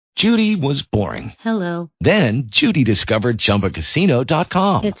Judy was boring. Hello. Then Judy discovered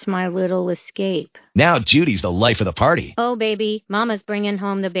ChumbaCasino.com. It's my little escape. Now Judy's the life of the party. Oh, baby, mama's bringing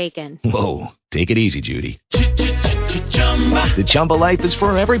home the bacon. Whoa, take it easy, Judy. The Chumba life is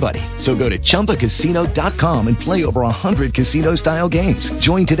for everybody. So go to ChumbaCasino.com and play over 100 casino-style games.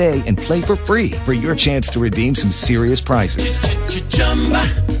 Join today and play for free for your chance to redeem some serious prizes.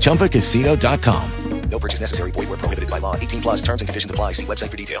 ChumbaCasino.com. No purchase necessary. Void where prohibited by law. 18 plus terms and conditions apply. See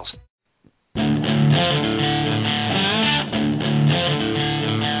website for details.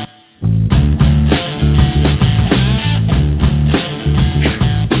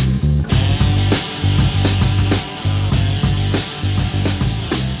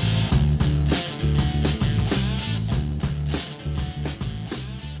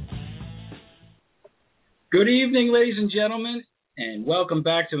 Good evening, ladies and gentlemen, and welcome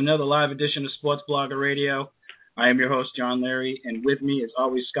back to another live edition of Sports Blaggah Radio. I am your host, John Leary, and with me is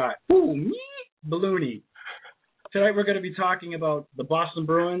always Scott. Bluni. Tonight we're going to be talking about the Boston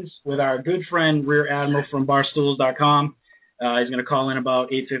Bruins with our good friend, Rear Admiral from Barstools.com. He's going to call in about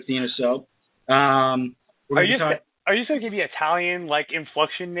 8:15 or so. Are you just going to give me Italian,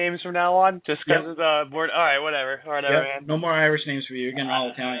 inflection names from now on? Just because of the word? All right, whatever, man. No more Irish names for you. You're getting all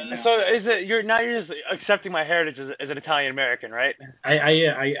Italian now. So you're just accepting my heritage as an Italian-American, right?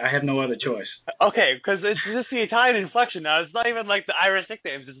 I have no other choice. Okay, because it's just the Italian inflection now. It's not even like the Irish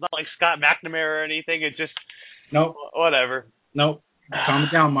nicknames. It's not like Scott McNamara or anything. It's just... Nope. Whatever. Nope. Calm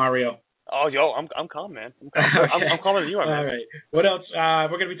it down, Mario. Oh, I'm calm, man. I'm calmer than you are, man. All right. What else?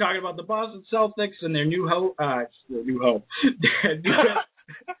 We're going to be talking about the Boston Celtics and their new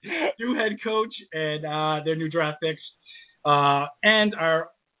new head coach and their new draft picks, and our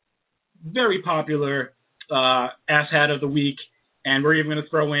very popular Asshat of the week. And we're even going to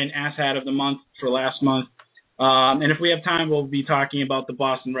throw in Asshat of the month for last month. And if we have time, we'll be talking about the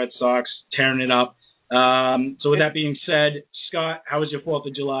Boston Red Sox tearing it up. So with that being said, Scott, how was your 4th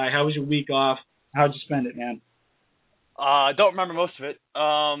of July? How was your week off? How'd you spend it, man? I don't remember most of it.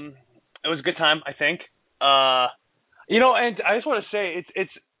 It was a good time, I think. And I just want to say,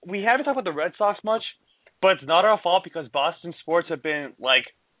 it's we haven't talked about the Red Sox much, but it's not our fault because Boston sports have been,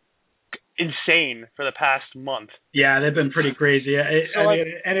 insane for the past month. Yeah, they've been pretty crazy.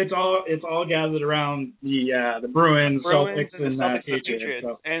 And it's all gathered around the Bruins, Celtics, and Patriots.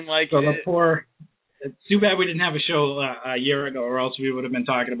 It's too bad we didn't have a show a year ago, or else we would have been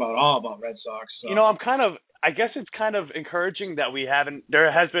talking all about Red Sox. So. I guess it's kind of encouraging that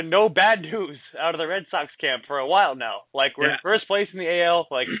there has been no bad news out of the Red Sox camp for a while now. We're in first place in the AL,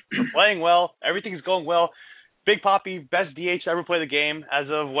 we're playing well, everything's going well. Big Poppy, best DH to ever play the game as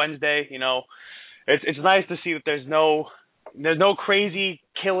of Wednesday. It's nice to see that there's no crazy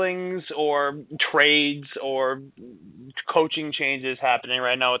killings or trades or coaching changes happening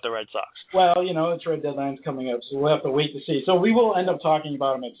right now with the Red Sox. Well, the trade deadline's coming up, so we'll have to wait to see. So we will end up talking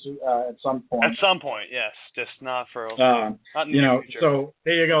about them at some point. At some point, yes, just not for not in the future. So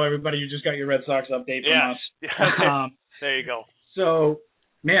there you go, everybody. You just got your Red Sox update from us. Yeah. There you go. So,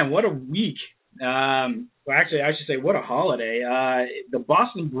 man, what a week. Well, actually, I should say, what a holiday. The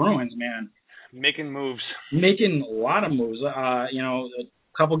Boston Bruins, man. Making a lot of moves. A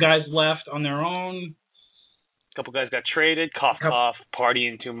couple guys left on their own. A couple guys got traded. Cough,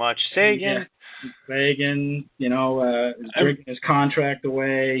 partying too much. Sagan. Yeah. Sagan, drinking his contract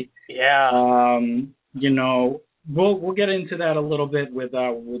away. Yeah. We'll get into that a little bit with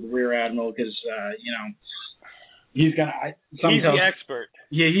Rear Admiral because, he's gonna. He's the expert.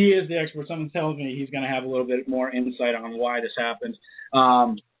 Yeah, he is the expert. Someone tells me he's gonna have a little bit more insight on why this happened.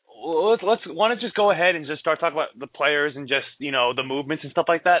 Let's want to just go ahead and just start talking about the players and just the movements and stuff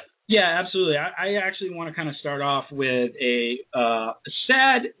like that. Yeah, absolutely. I actually want to kind of start off with a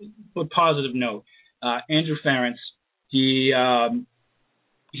sad but positive note. Andrew Ference, he got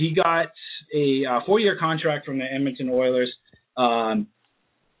a 4-year contract from the Edmonton Oilers. What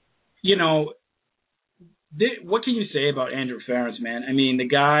can you say about Andrew Ference, man? I mean, the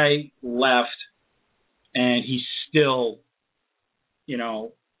guy left, and he's still,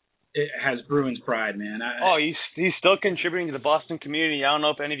 it has Bruins pride, man. He's still contributing to the Boston community. I don't know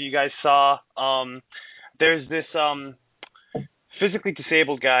if any of you guys saw. There's this physically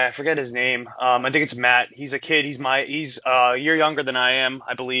disabled guy. I forget his name. I think it's Matt. He's a kid. He's a year younger than I am,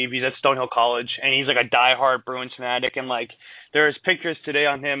 I believe. He's at Stonehill College, and he's a diehard Bruins fanatic. And there's pictures today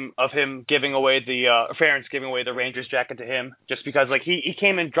of him giving away Ference giving away the Rangers jacket to him, just because he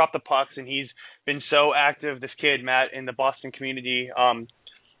came and dropped the pucks, and he's been so active. This kid Matt in the Boston community.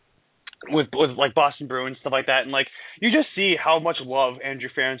 with like Boston Bruins, stuff like that, and like you just see how much love Andrew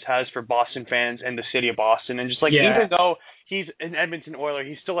Ferentz has for Boston fans and the city of Boston, and just like even though he's an Edmonton Oiler,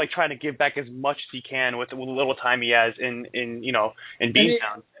 he's still like trying to give back as much as he can with the little time he has in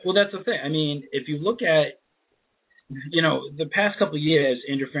Beantown. Well, that's the thing. I mean, if you look at the past couple of years,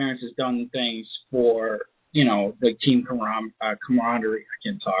 Andrew Ferentz has done things for the team camaraderie. I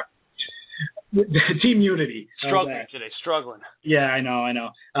can't talk. Team unity. Struggling. Yeah, I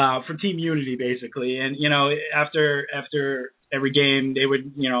know. For team unity, basically, and after every game, they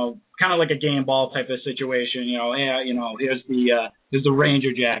would kind of like a game ball type of situation. Here's the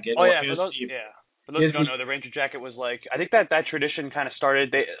Ranger jacket. Oh yeah, for those who don't know, the Ranger jacket was like, I think that tradition kind of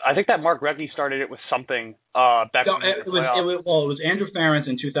started. I think that Mark Recchi started it with something back. No, it was Andrew Ferentz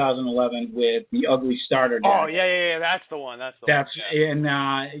in 2011 with the ugly starter jacket. Oh yeah, that's the one. And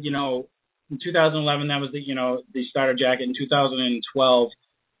in 2011, that was the starter jacket. In 2012,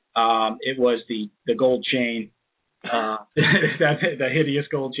 it was the gold chain, the hideous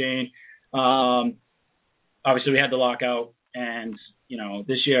gold chain. Obviously, we had the lockout, and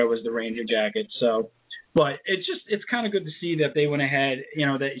this year was the Ranger jacket. So, but it's kind of good to see that they went ahead.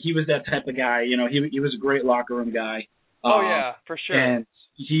 That he was that type of guy. He was a great locker room guy. Oh yeah, for sure. And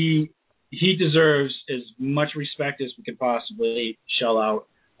he deserves as much respect as we could possibly shell out.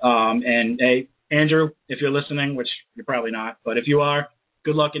 And hey, Andrew, if you're listening, which you're probably not, but if you are,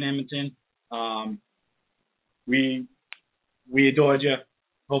 good luck in Edmonton. We adored you.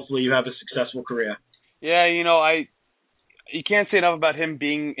 Hopefully you have a successful career. Yeah, you can't say enough about him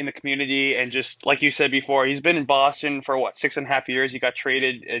being in the community, and just like you said before, he's been in Boston for 6.5 years. He got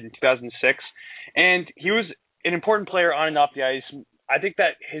traded in 2006, and he was an important player on and off the ice. I think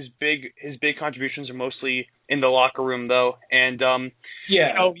that his big contributions are mostly in the locker room, though, and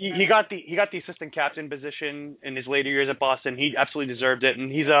he got the assistant captain position in his later years at Boston. He absolutely deserved it,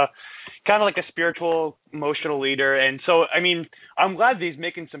 and he's a kind of like a spiritual, emotional leader. And so, I mean, I'm glad that he's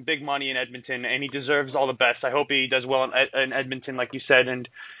making some big money in Edmonton, and he deserves all the best. I hope he does well in Edmonton, like you said. And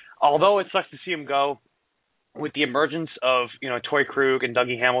although it sucks to see him go, with the emergence of Torrey Krug and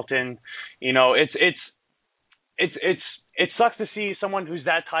Dougie Hamilton, it sucks to see someone who's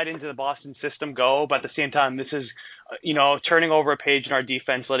that tied into the Boston system go, but at the same time, this is, turning over a page in our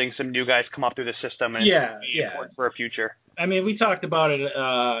defense, letting some new guys come up through the system and important for a future. I mean, we talked about it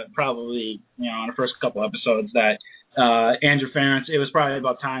probably, on the first couple episodes that Andrew Ferentz, it was probably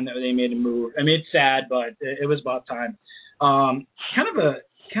about time that they made a move. I mean, it's sad, but it was about time. Kind of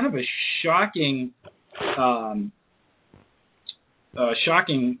a shocking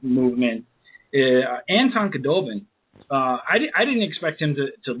movement. Anton Khudobin. I didn't expect him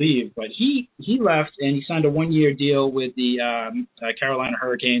to leave, but he left and he signed a 1-year deal with the Carolina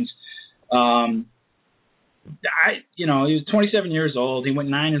Hurricanes. He was 27 years old. He went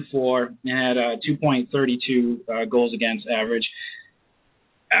 9-4 and had a 2.32 goals against average.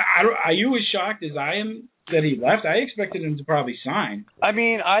 Are you as shocked as I am that he left? I expected him to probably sign. I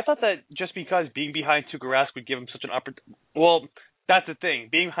mean, I thought that just because being behind Tuukka Rask would give him such an opportunity. Well, that's the thing.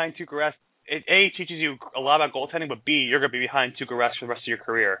 Being behind Tuukka Rask, it teaches you a lot about goaltending, but B, you're going to be behind Tuukka Rask for the rest of your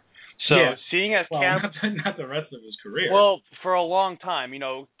career. So seeing as not the rest of his career. Well, for a long time,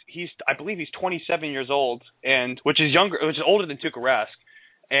 I believe he's 27 years old, and which is older than Tuukka Rask.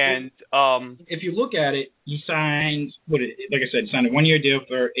 And if you look at it, he signed like I said, he signed a 1-year deal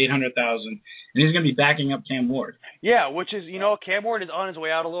for $800,000, and he's going to be backing up Cam Ward. Yeah, which is Cam Ward is on his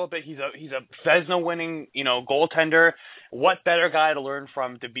way out a little bit. He's a Vezina winning goaltender. What better guy to learn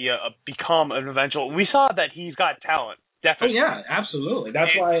from to become an eventual? We saw that he's got talent. Definitely. Oh yeah, absolutely.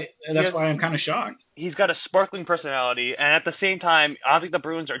 That's why I'm kind of shocked. He's got a sparkling personality, and at the same time, I don't think the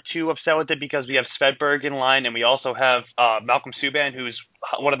Bruins are too upset with it because we have Svedberg in line, and we also have Malcolm Subban, who's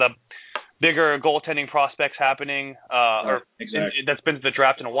one of the bigger goaltending prospects happening, that's been to the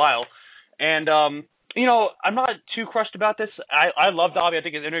draft in a while. And I'm not too crushed about this. I love Dobby. I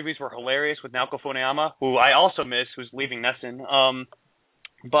think his interviews were hilarious with Naoko Funayama, who I also miss, who's leaving NESN.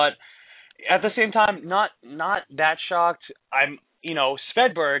 But at the same time, not that shocked.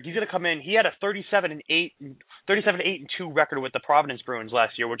 Svedberg, he's going to come in. He had a 37-8-2 record with the Providence Bruins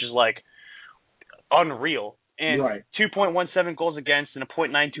last year, which is like unreal. And 2.17 goals against and a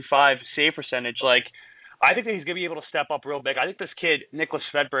 .925 save percentage. Like, I think that he's going to be able to step up real big. I think this kid, Nicholas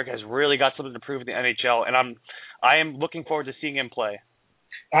Svedberg, has really got something to prove in the NHL, and I am looking forward to seeing him play.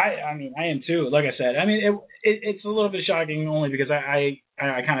 I mean, I am too. Like I said, I mean, it's a little bit shocking only because I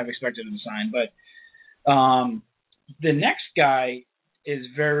kind of expected him to sign, but the next guy is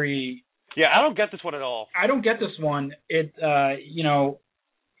very. Yeah, I don't get this one at all. I don't get this one. He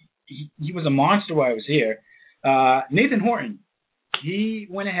was a monster while I was here. Nathan Horton. he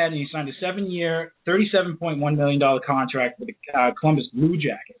went ahead and he signed a 7-year, $37.1 million contract with the Columbus Blue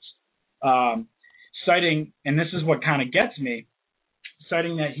Jackets, citing, and this is what kind of gets me,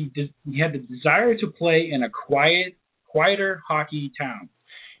 citing that he had the desire to play in a quieter hockey town.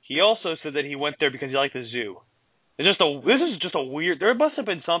 He also said that he went there because he liked the zoo. This is just a weird. There must have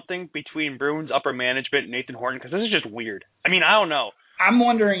been something between Bruins upper management and Nathan Horton, because this is just weird. I mean, I don't know. I'm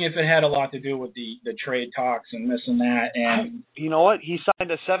wondering if it had a lot to do with the trade talks and this and that. And you know what? He signed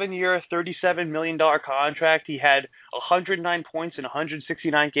a 7-year, $37 million contract. He had 109 points in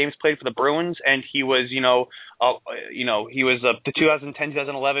 169 games played for the Bruins, and he was, he was the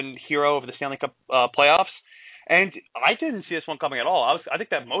 2010-2011 hero of the Stanley Cup playoffs. And I didn't see this one coming at all. I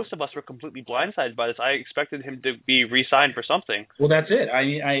think that most of us were completely blindsided by this. I expected him to be re-signed for something. Well, that's it.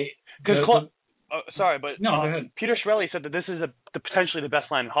 Sorry, but no, go ahead. Peter Chiarelli said that this is potentially the best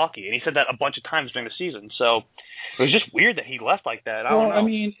line in hockey, and he said that a bunch of times during the season. So it was just weird that he left like that. I don't know. I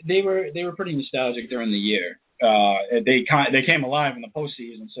mean, they were pretty nostalgic during the year. They came alive in the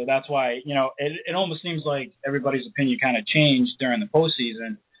postseason, so that's why it almost seems like everybody's opinion kind of changed during the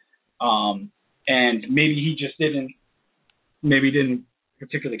postseason. And maybe he just didn't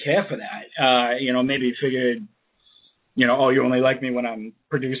particularly care for that. Maybe he figured, oh, you only like me when I'm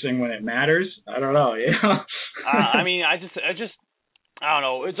producing when it matters. I don't know. I mean, I don't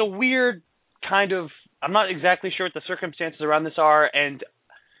know. It's a weird kind of. I'm not exactly sure what the circumstances around this are, and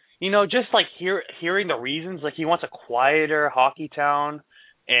just like hearing the reasons. Like, he wants a quieter hockey town,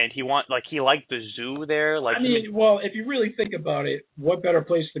 and he liked the zoo there. Like, I mean, well, if you really think about it, what better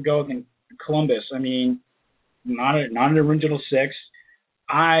place to go than Columbus? I mean, not an original six.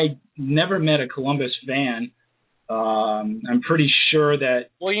 I never met a Columbus fan. I'm pretty sure that.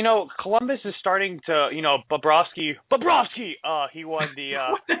 Well, Columbus is starting to, Bobrovsky. He won the.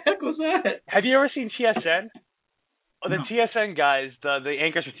 What the heck was that? Have you ever seen TSN? The TSN guys, the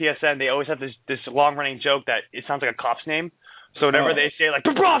anchors for TSN, they always have this long running joke that it sounds like a cop's name. So whenever they say like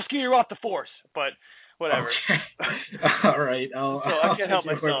Bobrovsky, you're off the force, but whatever. Okay. All right. I can't help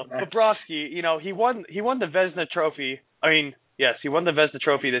myself. Bobrovsky, he won the Vezina Trophy. I mean, yes, he won the Vezina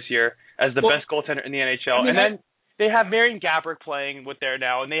Trophy this year as the best goaltender in the NHL. And then they have Marian Gaborik playing with there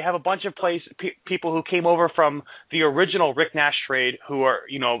now, and they have a bunch of people who came over from the original Rick Nash trade who are,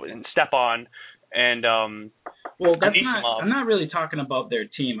 Stepan and well, I'm not really talking about their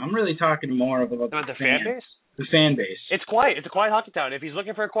team. I'm really talking more about the fan base. The fan base. It's quiet. It's a quiet hockey town. If he's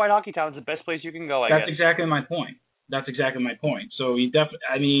looking for a quiet hockey town, it's the best place you can go. That's exactly my point. So he definitely.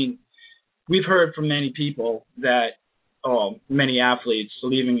 I mean, we've heard from many people that, many athletes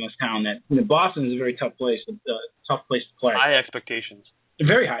leaving this town, that Boston is a very tough place to play. High expectations.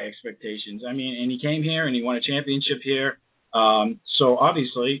 Very high expectations. I mean, and he came here and he won a championship here. So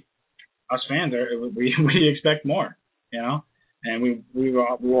obviously, us fans we expect more, and we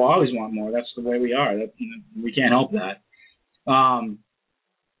will always want more. That's the way we are. We can't help that.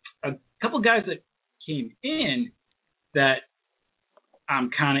 A couple guys that came in that I'm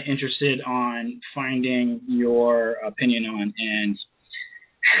kind of interested on finding your opinion on,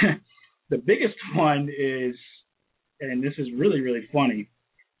 and the biggest one is, and this is really, really funny,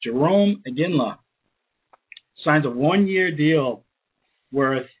 Jerome Iginla signs a 1-year deal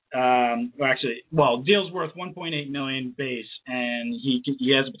worth, deal's worth $1.8 million base, and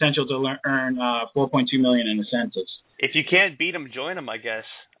he has the potential to earn $4.2 million in incentives. If you can't beat him, join him, I guess.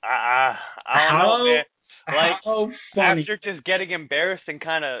 I don't know, man. Like, after just getting embarrassed and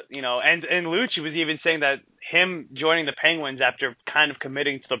kind of, and Lucci was even saying that him joining the Penguins after kind of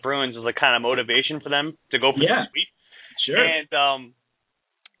committing to the Bruins was a kind of motivation for them to go for the sweep. Sure. And,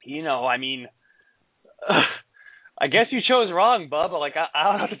 I mean, I guess you chose wrong, Bub. Like, I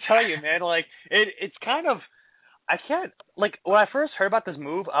don't know what to tell you, man. Like, it's kind of, I can't, like, when I first heard about this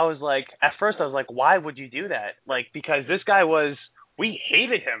move, I was like, why would you do that? Like, because this guy we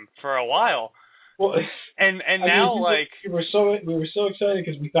hated him for a while. Well, and now, we were so excited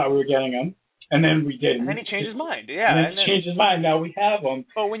because we thought we were getting him, and then we didn't. And then he changed his mind. Yeah. And then he changed his mind. Now we have him.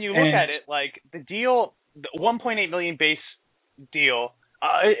 But when you look at it, like, the deal, the $1.8 million base deal,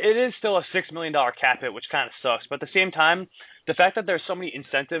 it is still a $6 million cap hit, which kind of sucks. But at the same time, the fact that there's so many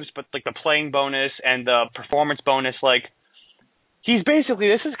incentives, but like the playing bonus and the performance bonus, like,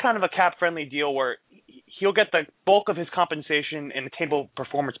 this is kind of a cap-friendly deal where he'll get the bulk of his compensation in the table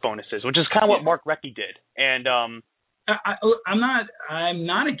performance bonuses, which is kind of what Mark Recchi did. And I'm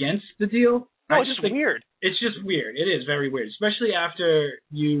not against the deal. No, it's just weird. It's just weird. It is very weird, especially after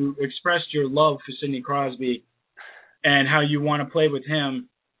you expressed your love for Sidney Crosby and how you want to play with him,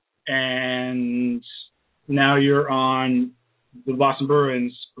 and now you're on the Boston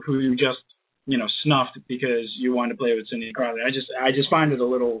Bruins, who you just snuffed because you wanted to play with Sidney Crosby. I just find it a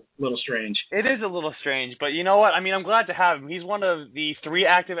little strange. It is a little strange, but you know what? I mean, I'm glad to have him. He's one of the 3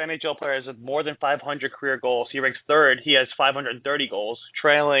 active NHL players with more than 500 career goals. He ranks 3rd. He has 530 goals,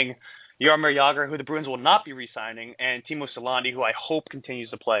 trailing Jaromir Jagr, who the Bruins will not be re-signing, and Timo Solandi, who I hope continues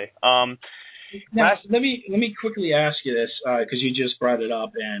to play. Now, let me quickly ask you this, because you just brought it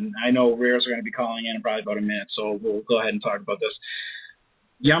up, and I know Rares are going to be calling in probably about a minute, so we'll go ahead and talk about this.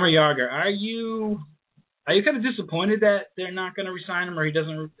 Jaromir Jagr, are you kind of disappointed that they're not going to resign him, or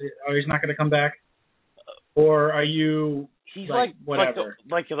he's not going to come back, or are you? He's whatever,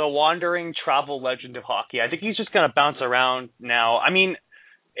 like the wandering travel legend of hockey. I think he's just going to bounce around now. I mean,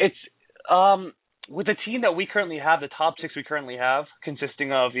 it's with the team that we currently have, the top 6 we currently have,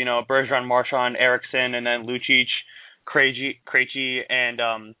 consisting of Bergeron, Marchand, Eriksson, and then Lucic, Krejci, and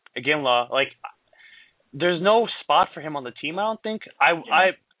Iginla. Like, there's no spot for him on the team, I don't think.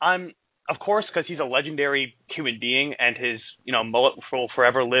 I'm of course, because he's a legendary human being and his mullet will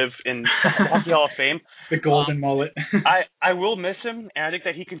forever live in the Hockey Hall of Fame. The golden mullet. I will miss him, and I think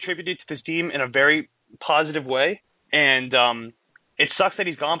that he contributed to this team in a very positive way. And it sucks that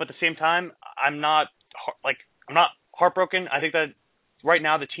he's gone, but at the same time, I'm not heartbroken. I think that right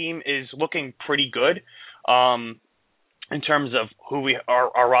now the team is looking pretty good. In terms of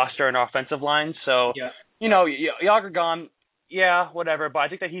our roster and our offensive line. So, Jagr gone, whatever. But I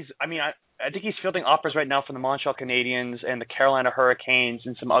think that I think he's fielding offers right now from the Montreal Canadiens and the Carolina Hurricanes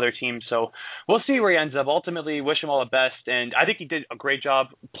and some other teams. So we'll see where he ends up. Ultimately, wish him all the best. And I think he did a great job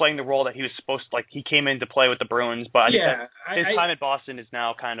playing the role that he was supposed to. Like, he came in to play with the Bruins. But I think that his time at Boston is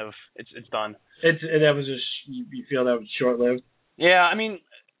now kind of it's done. That was you feel that was short-lived? Yeah, I mean,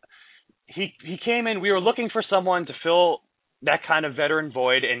 he came in. We were looking for someone to fill that kind of veteran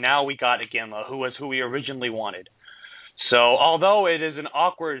void, and now we got Iginla, who we originally wanted. So, although it is an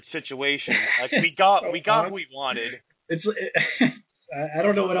awkward situation, like we got who we wanted. I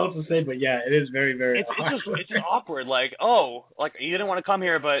don't know what else to say, but yeah, it is very, very awkward. It's just awkward. Like, you didn't want to come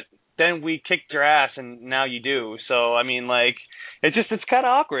here, but then we kicked your ass, and now you do. So, I mean, like, it's kind of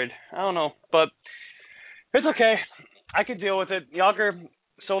awkward. I don't know, but it's okay. I could deal with it. Jagr,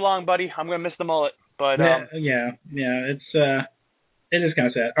 so long, buddy. I'm gonna miss the mullet, but it is kind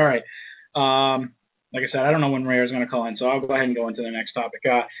of sad. All right, like I said, I don't know when Ray is going to call in, so I'll go ahead and go into the next topic.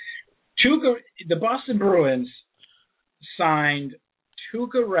 The Boston Bruins signed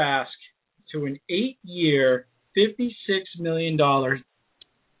Tuukka Rask to an 8-year, $56 million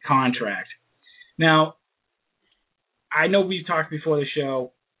contract. Now, I know we've talked before the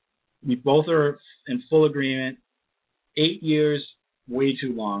show. We both are in full agreement. 8 years, way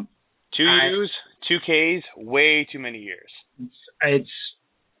too long. 2 U's, 2 K's, way too many years.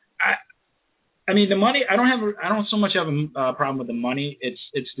 I mean, the money. I don't so much have a problem with the money.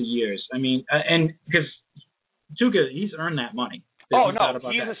 It's the years. I mean, and because Tuukka, he's earned that money. Oh no,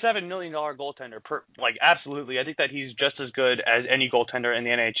 he's a $7 million goaltender. Absolutely. I think that he's just as good as any goaltender in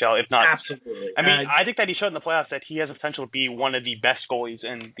the NHL, if not. Absolutely. I mean, I think that he showed in the playoffs that he has the potential to be one of the best goalies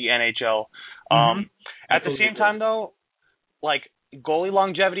in the NHL. At the same time, though, like, goalie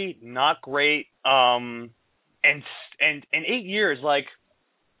longevity, not great. And 8 years, like,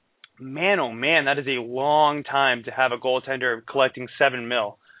 man, oh man, that is a long time to have a goaltender collecting $7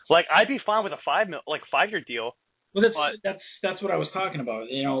 million. Like, I'd be fine with a $5-year deal. Well, that's what I was talking about.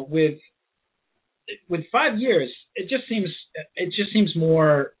 With 5 years, it just seems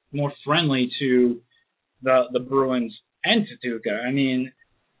more friendly to the Bruins and to Tuukka. I mean,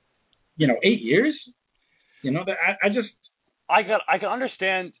 8 years. I can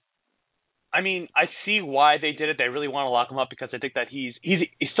understand. I mean, I see why they did it. They really want to lock him up because I think that he's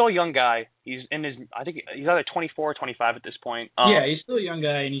still a young guy. He's in his, I think he's either 24 or 25 at this point. He's still a young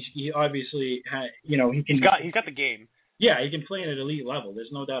guy, and he obviously, he can. He's got the game. Yeah, he can play at an elite level.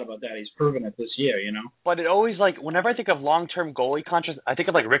 There's no doubt about that. He's proven it this year, But it always, whenever I think of long-term goalie contracts, I think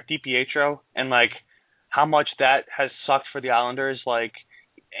of Rick DiPietro and how much that has sucked for the Islanders.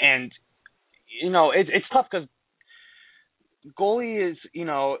 It's tough because goalie is,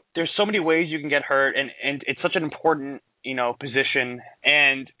 there's so many ways you can get hurt, and it's such an important, position.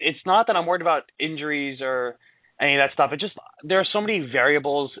 And it's not that I'm worried about injuries or any of that stuff. It's just there are so many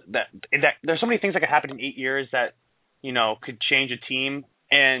variables that there's so many things that could happen in 8 years that, could change a team.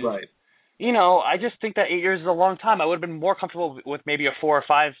 And, right. I just think that 8 years is a long time. I would have been more comfortable with maybe a 4 or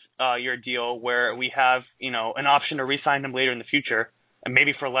 5 year deal where we have, an option to re-sign him later in the future. And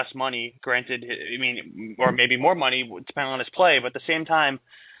maybe for less money, granted, or maybe more money, depending on his play. But at the same time,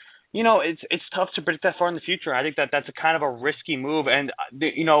 it's tough to predict that far in the future. I think that that's a kind of a risky move. And,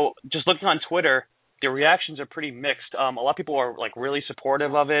 just looking on Twitter, the reactions are pretty mixed. A lot of people are like really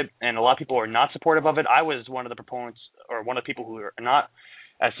supportive of it, and a lot of people are not supportive of it. I was one of the proponents, or one of the people who are not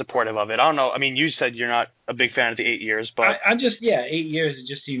as supportive of it. I don't know. I mean, you said you're not a big fan of the 8 years, but 8 years. It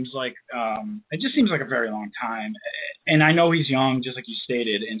just seems like a very long time. And I know he's young, just like you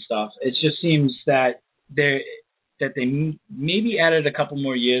stated and stuff. It just seems that they maybe added a couple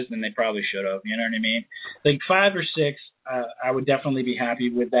more years than they probably should have. You know what I mean? Like 5 or 6, I would definitely be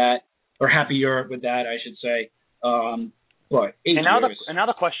happy with that, or happier with that, I should say. But 8 years. And now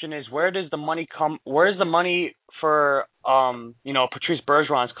the question is, where does the money come? Where is the money for Patrice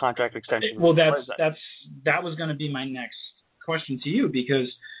Bergeron's contract extension? Well, that was going to be my next question to you,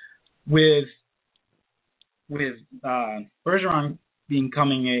 because with Bergeron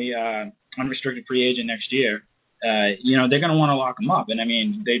becoming a unrestricted free agent next year, they're going to want to lock him up, and I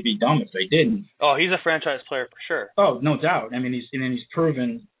mean, they'd be dumb if they didn't. Oh, he's a franchise player for sure. Oh, no doubt. I mean, he's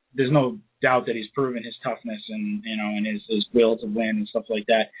proven. There's no doubt that he's proven his toughness and and his will to win and stuff like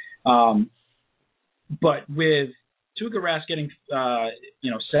that. But with Tuukka Rask getting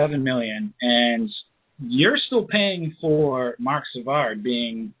 $7 million, and you're still paying for Marc Savard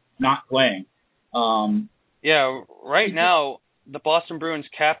not playing. Right now the Boston Bruins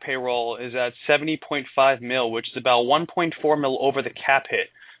cap payroll is at $70.5 million, which is about $1.4 million over the cap hit.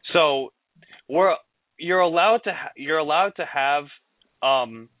 So you're allowed to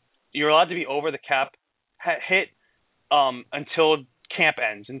be over the cap hit until camp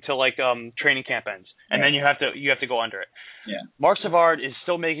ends, until training camp ends, and then you have to go under it. Yeah. Marc Savard is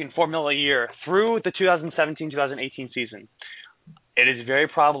still making $4 million a year through the 2017-2018 season. It is very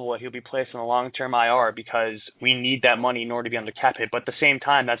probable that he'll be placed on a long-term IR because we need that money in order to be on the cap hit. But at the same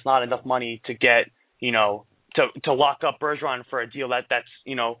time, that's not enough money to get, to lock up Bergeron for a deal that's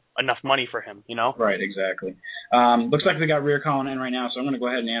enough money for him, Right, exactly. Looks like we got Rear calling in right now, so I'm going to go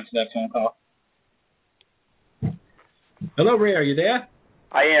ahead and answer that phone call. Hello, Rear, are you there?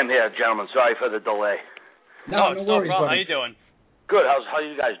 I am here, gentlemen. Sorry for the delay. No worries, problem. buddy. How you doing? Good. How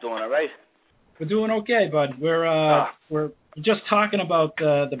you guys doing? All right? We're doing okay, bud. We're just talking about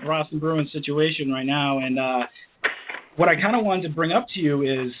the Boston Bruins situation right now, and what I kind of wanted to bring up to you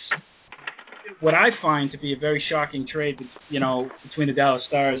is what I find to be a very shocking trade, between the Dallas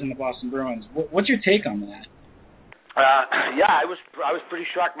Stars and the Boston Bruins. What's your take on that? I was pretty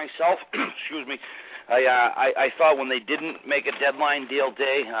shocked myself. Excuse me. I thought when they didn't make a deadline deal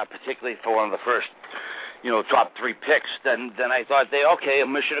day, particularly for one of the first, top 3 picks, then I thought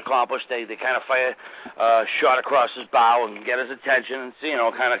mission accomplished. They kind of fire a shot across his bow and get his attention and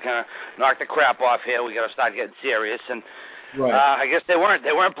kind of knock the crap off here. We got to start getting serious. And right. I guess they weren't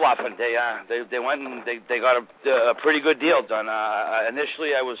bluffing. They went and they got a pretty good deal done.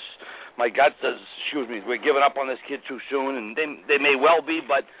 Initially, my gut says, we're giving up on this kid too soon, and they may well be,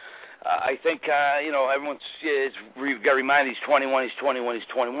 but I think, everyone's got to remind he's 21,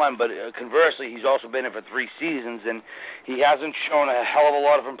 but conversely, he's also been in for 3 seasons, and he hasn't shown a hell of a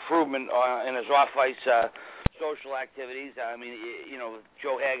lot of improvement in his off-ice social activities. I mean,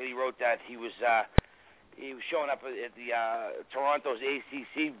 Joe Haggerty wrote that he was showing up at the Toronto's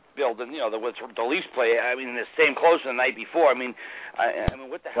ACC building, the Leafs play. I mean, in the same clothes the night before. I mean,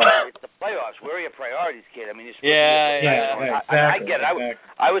 what the hell? It's the playoffs. Where are your priorities, kid? I mean, exactly. I get it.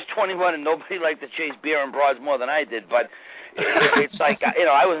 I was 21 and nobody liked to chase beer and broads more than I did, but it's like,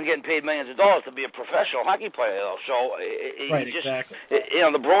 I wasn't getting paid millions of dollars to be a professional hockey player, though. So exactly.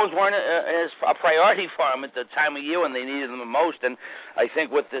 The Bruins weren't a priority for him at the time of year when they needed them the most. And I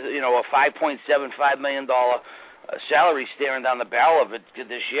think with the a $5.75 million salary staring down the barrel of it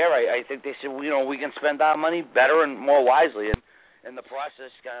this year, I think they said we can spend our money better and more wisely, and in the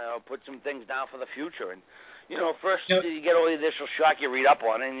process put some things down for the future. And first you get all the initial shock, you read up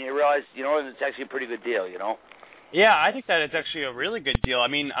on it, and you realize it's actually a pretty good deal. Yeah, I think that it's actually a really good deal.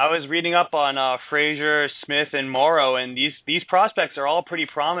 I mean, I was reading up on Frazier, Smith, and Morrow, and these prospects are all pretty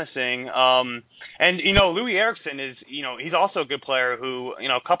promising. And Louis Eriksson is, he's also a good player who,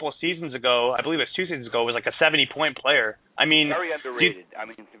 a couple of seasons ago, I believe it was 2 seasons ago, was like a 70-point player. I mean, very underrated. I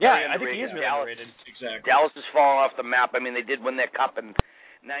think he is really underrated. Exactly. Dallas has fallen off the map. I mean, they did win their cup in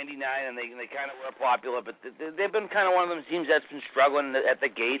 '99, and they kind of were popular, but they've been kind of one of them teams that's been struggling at the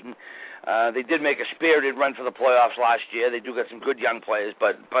gate, and they did make a spirited run for the playoffs last year. They do got some good young players,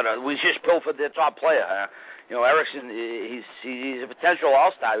 but we just pilfered their top player. Eriksson, he's a potential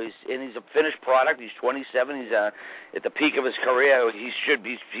all-star. He's a finished product. He's 27. He's at the peak of his career. He's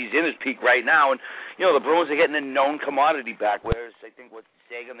in his peak right now, and the Bruins are getting a known commodity back. Whereas I think with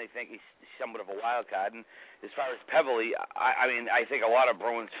Sagan, they think he's somewhat of a wild card. And as far as Peverley, I think a lot of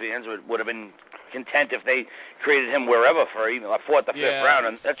Bruins fans would have been content if they traded him wherever for even a 4th or 5th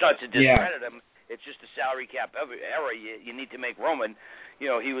round. And that's not to discredit him. It's just a salary cap error. You need to make room, and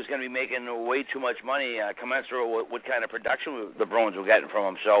he was going to be making way too much money commensurate with what kind of production the Bruins were getting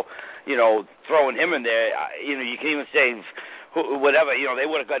from him. So, throwing him in there, you can even say whatever. They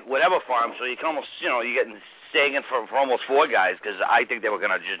would have got whatever for him. So you can almost, you're getting Sagan for almost 4 guys, because I think they were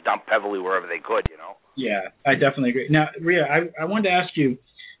going to just dump Peverley wherever they could. Yeah, I definitely agree. Now, Rhea, I wanted to ask you,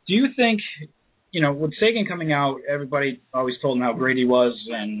 do you think, with Sagan coming out, everybody always told him how great he was,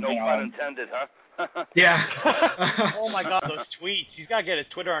 and no pun intended, huh? Yeah. Oh my God, those tweets! He's got to get his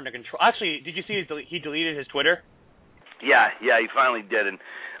Twitter under control. Actually, did you see he deleted his Twitter? Yeah, he finally did. And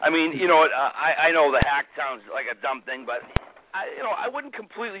I mean, I know the hack sounds like a dumb thing, but I wouldn't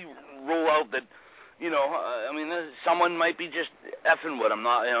completely rule out that. Someone might be just effing with him.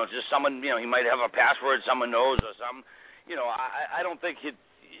 Not, just someone. He might have a password someone knows or something. I don't think he'd.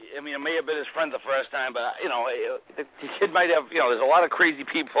 It may have been his friend the first time, but the kid might have. There's a lot of crazy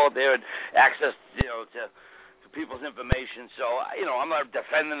people out there and access, to people's information. So, I'm not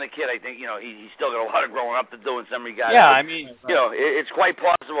defending the kid. I think, he's still got a lot of growing up to do in some regards. Yeah, but, it's quite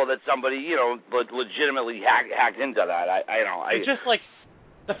plausible that somebody, legitimately hacked into that. It's just like.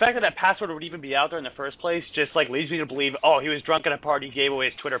 The fact that password would even be out there in the first place just leads me to believe, he was drunk at a party, gave away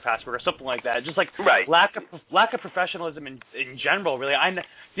his Twitter password or something like that. Just right. lack of professionalism in general, really. I know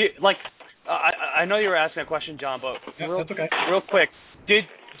you were asking a question, John, but real quick,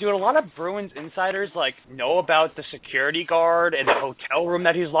 do a lot of Bruins insiders know about the security guard and the hotel room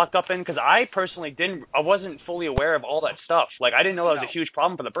that he's locked up in? Because I personally I wasn't fully aware of all that stuff. I didn't know that was a huge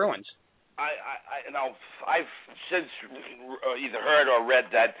problem for the Bruins. I've since either heard or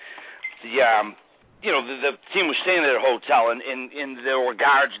read that the team was staying at a hotel and there were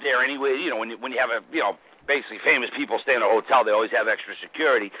guards there anyway. When you have basically famous people staying at a hotel, they always have extra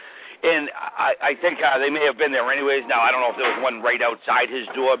security. And I think they may have been there anyways. Now I don't know if there was one right outside his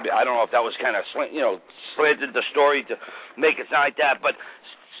door. I don't know if that was kind of slanted the story to make it sound like that. But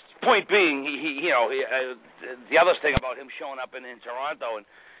point being, the other thing about him showing up in Toronto and.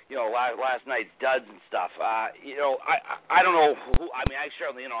 Last night's duds and stuff. I don't know who. I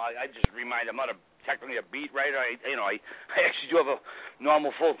certainly, I just remind him, I'm not technically a beat writer. I actually do have a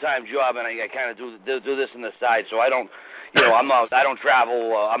normal full-time job, and I kind of do this on the side. So I don't, I don't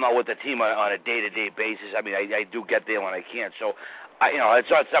travel. I'm not with the team on a day-to-day basis. I do get there when I can. So,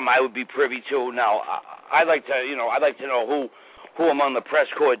 it's not something I would be privy to. Now, I'd like to know who among the press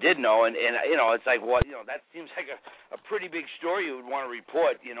corps did know, and it's like, that seems like a pretty big story you would want to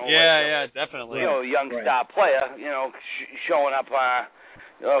report, Yeah, definitely. Young star player, showing up,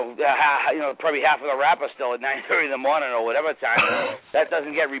 probably half of the rapper still at 9:30 in the morning or whatever time. That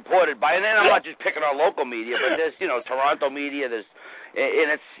doesn't get reported by, and then I'm not just picking on local media, but there's, Toronto media, there's,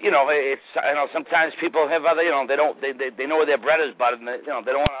 and it's sometimes people have other, they know where their bread is buttered, and they don't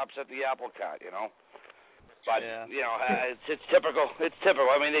want to upset the apple cart, But, it's typical. It's typical.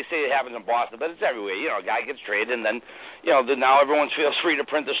 They say it happens in Boston, but it's everywhere. A guy gets traded, and then, now everyone feels free to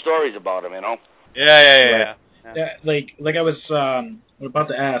print the stories about him, Yeah. Like I was about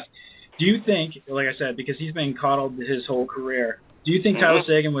to ask, do you think, like I said, because he's been coddled his whole career, do you think Tyler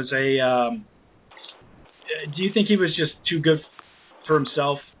Sagan was do you think he was just too good for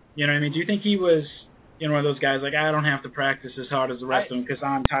himself? Do you think he was... one of those guys I don't have to practice as hard as the rest of them because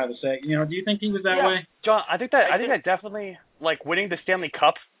I'm Tyler Sagan. Do you think he was that way? John, I think that definitely, winning the Stanley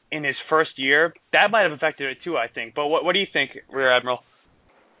Cup in his first year, that might have affected it too, I think. But what do you think, Rear Admiral?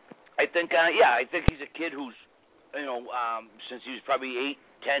 I think, I think he's a kid who's, since he was probably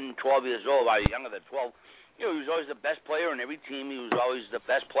 8, 10, 12 years old, probably younger than 12, he was always the best player in every team. He was always the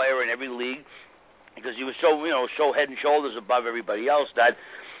best player in every league because he was so head and shoulders above everybody else that,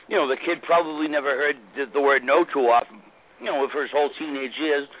 the kid probably never heard the word no too often, for his whole teenage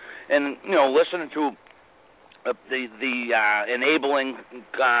years. And, listening to the enabling,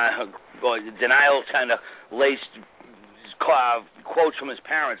 denial kind of laced quotes from his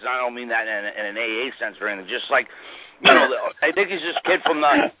parents, and I don't mean that in an AA sense or anything, just I think he's just a kid from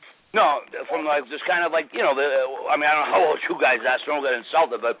just kind of I don't know how old you guys are, so I don't get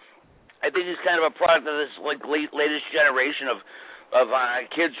insulted, but I think he's kind of a product of this, latest generation of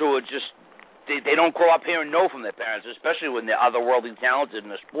kids who are just they don't grow up hearing no from their parents, especially when they're otherworldly talented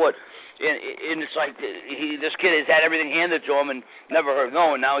in the sport. And it's like this kid has had everything handed to him and never heard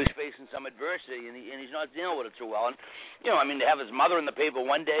no, and now he's facing some adversity and he's not dealing with it too well. And to have his mother in the paper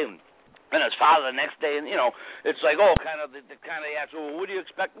one day and his father the next day, and it's like kind of ask, well, what do you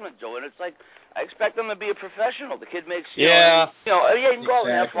expect him to do? And it's like I expect him to be a professional. The kid makes he can go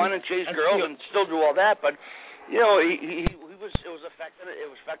out and have fun and chase girls and still do all that, but it was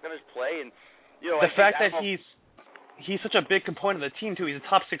affecting his play, and the fact that he's he's such a big component of the team too. He's a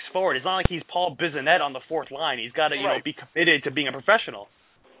top 6 forward. It's not like he's Paul Bissonnette on the 4th line. He's got to be committed to being a professional.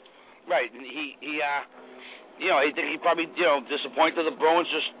 Right. And I think he probably disappointed the Bruins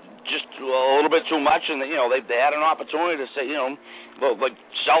just a little bit too much, and they had an opportunity to say like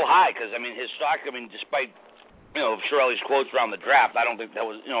sell high, because his stock, despite Shirley's quotes around the draft, I don't think that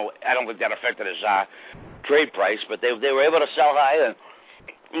was I don't think that affected his trade price, but they were able to sell high and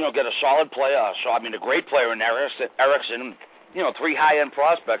get a solid player. So a great player in Erickson, 3 high-end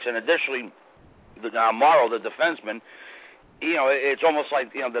prospects, and additionally, Morrow, the defenseman. It's almost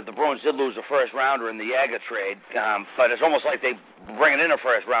like that the Bruins did lose a first rounder in the Jagger trade, but it's almost like they bringing in a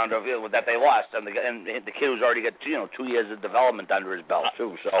first rounder that they lost, and the kid who's already got 2 years of development under his belt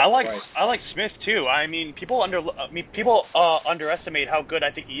too. So I like Smith too. People underestimate how good I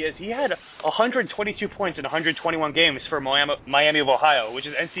think he is. He had 122 points in 121 games for Miami of Ohio, which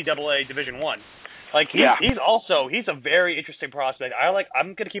is NCAA Division I. He's a very interesting prospect.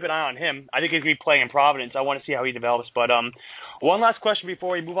 I'm gonna keep an eye on him. I think he's gonna be playing in Providence. I want to see how he develops. But one last question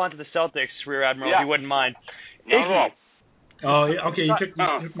before we move on to the Celtics, Rear Admiral, if you wouldn't mind. Iggy. Oh, okay. You took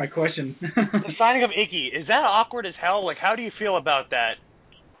my question. The signing of Iggy, is that awkward as hell? How do you feel about that?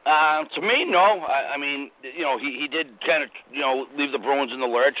 To me, no. He did kind of leave the Bruins in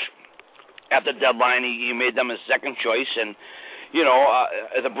the lurch at the deadline. He made them his second choice, and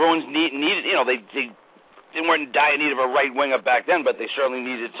the Bruins needed, they weren't in dire need of a right winger back then, but they certainly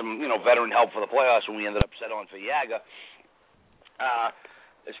needed some, veteran help for the playoffs when we ended up settling for Jagger.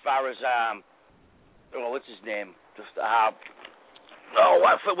 As far as, what's his name? What's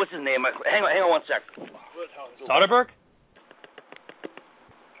his name? Hang on 1 sec. Soderbergh?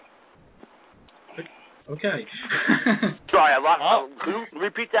 Okay. Sorry, I lost. Could you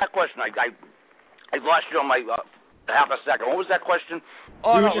repeat that question? I lost you on my half a second. What was that question?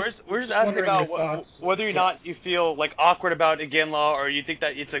 We're just asking about whether or not you feel awkward about Iginla, or you think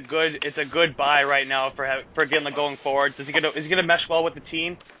that it's a good buy right now for Iginla going forward. Is he gonna mesh well with the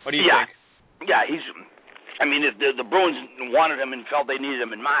team? What do you think? Yeah, he's. The Bruins wanted him and felt they needed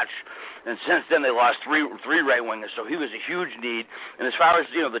him in March, and since then they lost three right wingers, so he was a huge need. And as far as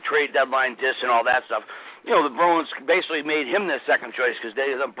the trade deadline and all that stuff, the Bruins basically made him their second choice, because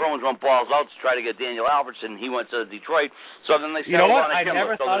the Bruins went balls out to try to get Daniel Alfredsson. He went to Detroit, so then they. You know what? I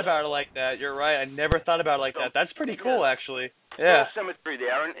never thought about it like that. You're right. I never thought about it like that. That's pretty cool, actually. Yeah. There's symmetry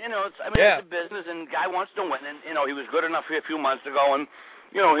there, and it's a business, and guy wants to win, and he was good enough here a few months ago, and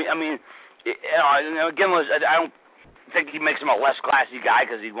again, I don't think he makes him a less classy guy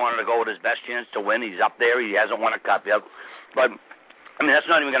because he wanted to go with his best chance to win. He's up there. He hasn't won a cup yet, but that's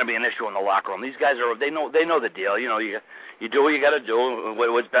not even going to be an issue in the locker room. These guys they know the deal. You do what you got to do,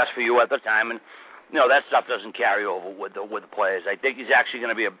 what's best for you at the time, and that stuff doesn't carry over with the players. I think he's actually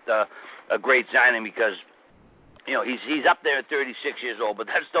going to be a great signing because he's up there at 36 years old, but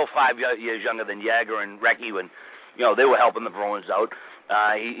that's still 5 years younger than Jagger and Recchi when they were helping the Bruins out.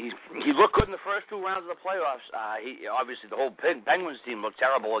 He looked good in the first 2 rounds of the playoffs. Obviously the whole Penguins team looked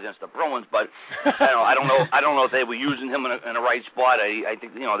terrible against the Bruins, but I don't know if they were using him in a right spot. I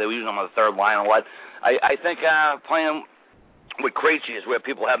think they were using him on the 3rd line or what. I think playing with Krejci is where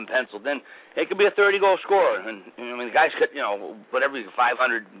people have him penciled in. He could be a 30-goal scorer, and the guy's got whatever 500,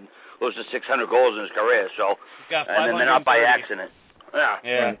 close to 600 goals in his career. So and then they're not by accident.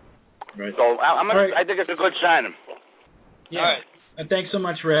 Yeah. Right. So I think it's a good signing. Yeah. All right. Thanks so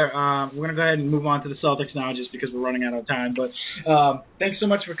much, Rare. We're going to go ahead and move on to the Celtics now just because we're running out of time. But thanks so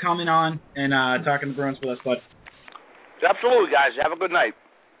much for coming on and talking the Bruins with us, bud. Absolutely, guys. Have a good night.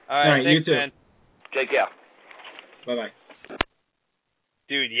 All right, thanks, you too. Man. Take care. Bye-bye.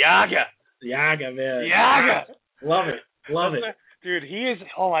 Dude, Yaga, man. Yaga. Love it. Dude, he is,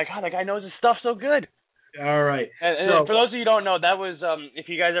 oh my God, that guy knows his stuff so good. All right. And for those of you who don't know, that was, if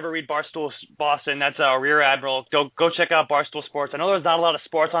you guys ever read Barstool Boston, that's Rear Admiral. Go check out Barstool Sports. I know there's not a lot of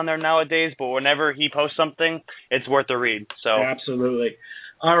sports on there nowadays, but whenever he posts something, it's worth a read. So absolutely.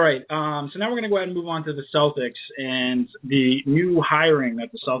 All right. So now we're going to go ahead and move on to the Celtics and the new hiring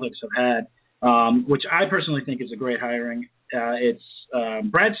that the Celtics have had, which I personally think is a great hiring. It's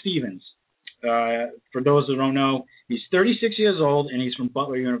Brad Stevens. For those who don't know, he's 36 years old, and he's from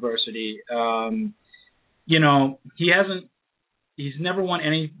Butler University. He's never won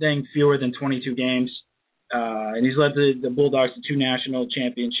anything fewer than 22 games, and he's led the Bulldogs to 2 national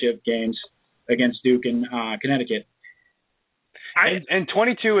championship games against Duke and Connecticut. And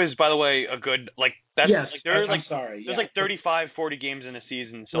 22 is, by the way, a good, that's, yes, there's I'm sorry. There's 35, 40 games in a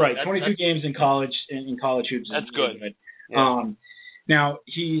season. So right, 22 games in college hoops. That's good. Yeah. Now,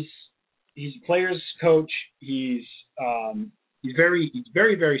 he's a player's coach. He's very,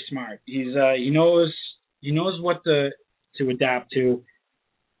 very, very smart. He knows He knows what to adapt to.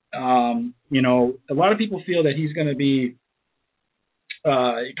 You know, a lot of people feel that he's going to be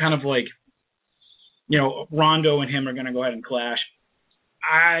kind of like, you know, Rondo and him are going to go ahead and clash.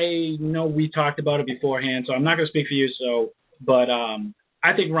 I know we talked about it beforehand, so I'm not going to speak for you. But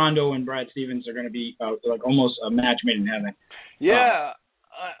I think Rondo and Brad Stevens are going to be like almost a match made in heaven. Yeah,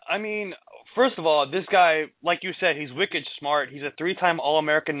 I mean, first of all, this guy, like you said, he's wicked smart. He's a 3-time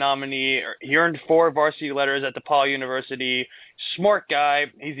All-American nominee. He earned 4 varsity letters at DePaul University. Smart guy.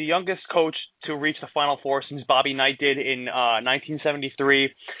 He's the youngest coach to reach the Final Four since Bobby Knight did in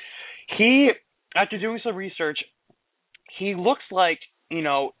 1973. He, after doing some research, he looks like, you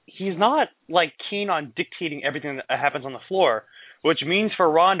know, he's not like keen on dictating everything that happens on the floor, which means for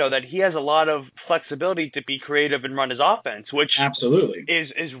Rondo that he has a lot of flexibility to be creative and run his offense, which absolutely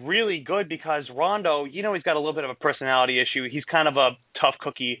is really good because Rondo, you know, he's got a little bit of a personality issue. He's kind of a tough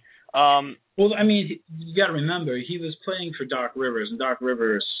cookie. Well, I mean, you got to remember he was playing for Doc Rivers, and Doc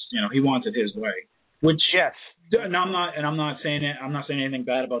Rivers, you know, he wanted his way. Which yes, and I'm not saying it. I'm not saying anything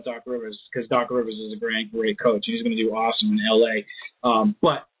bad about Doc Rivers because Doc Rivers is a great coach. He's going to do awesome in LA.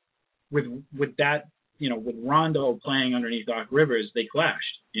 But with that, you know, with Rondo playing underneath Doc Rivers, they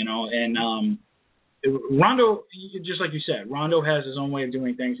clashed. You know, and Rondo, just like you said, Rondo has his own way of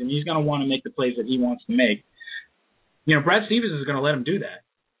doing things, and he's going to want to make the plays that he wants to make. You know, Brad Stevens is going to let him do that.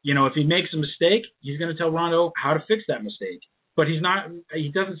 You know, if he makes a mistake, he's going to tell Rondo how to fix that mistake. But he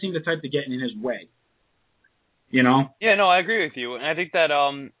doesn't seem the type to get in his way. You know? Yeah, no, I agree with you. And I think that,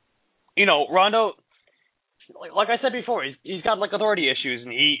 you know, Rondo, like I said before, he's got, like, authority issues.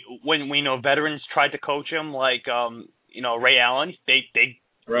 And when we know veterans tried to coach him, like, you know, Ray Allen, they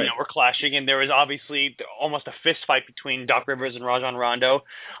right. you know, were clashing. And there was obviously almost a fist fight between Doc Rivers and Rajon Rondo.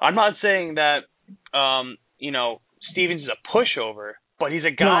 I'm not saying that, you know, Stevens is a pushover, but he's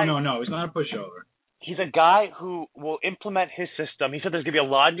a guy. No, he's not a pushover. He's a guy who will implement his system. He said there's going to be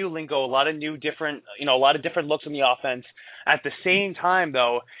a lot of new lingo, a lot of different looks in the offense. At the same time,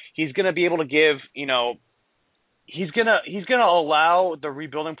 though, he's going to be able to give, you know, he's going to allow the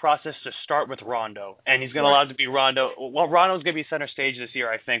rebuilding process to start with Rondo, and he's going to allow it to be Rondo. Well, Rondo's going to be center stage this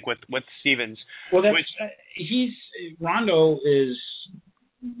year, I think, with Stevens. Well, Rondo is,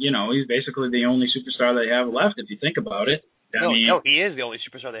 you know, he's basically the only superstar they have left if you think about it. No, he is the only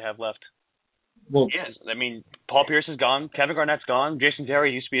superstar they have left. Well, yes, I mean, Paul Pierce is gone. Kevin Garnett's gone. Jason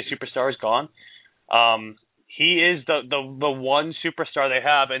Terry used to be a superstar, is gone. He is the one superstar they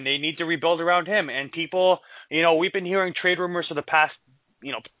have, and they need to rebuild around him. And people, you know, we've been hearing trade rumors for the past,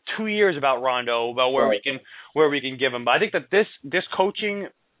 you know, 2 years about Rondo, about where we can give him. But I think that this coaching,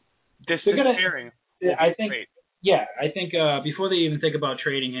 pairing, I think. Great. Yeah, I think before they even think about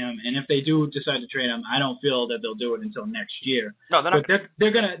trading him, and if they do decide to trade him, I don't feel that they'll do it until next year. No, they're not. But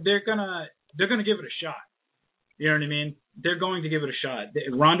they're gonna give it a shot. You know what I mean? They're going to give it a shot.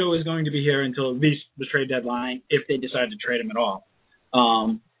 Rondo is going to be here until at least the trade deadline, if they decide to trade him at all.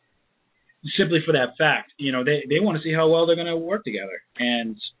 Simply for that fact, you know, they want to see how well they're going to work together.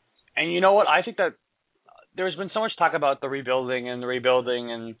 And you know what? I think that there's been so much talk about the rebuilding,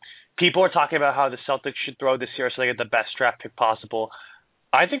 and people are talking about how the Celtics should throw this year so they get the best draft pick possible.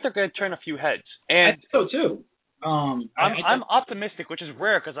 I think they're going to turn a few heads. And I think so too. I'm optimistic, which is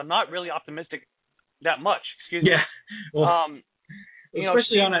rare because I'm not really optimistic that much. Excuse me. Yeah. Well, you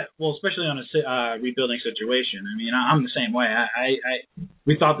especially on a rebuilding situation. I mean, I'm the same way.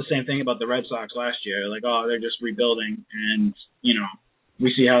 We thought the same thing about the Red Sox last year. Like, oh, they're just rebuilding, and you know,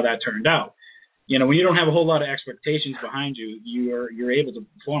 we see how that turned out. You know, when you don't have a whole lot of expectations behind you, you're able to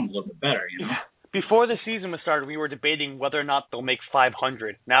perform a little bit better. You know. Before the season was started, we were debating whether or not they'll make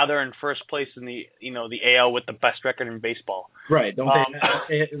 500. Now they're in first place in the AL with the best record in baseball. Right? Don't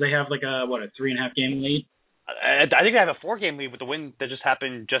they have like a 3.5 game lead? I think they have a 4-game lead with the win that just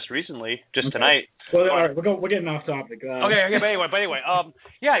happened just recently, tonight. Well, all right, we're getting off topic. Okay, but anyway,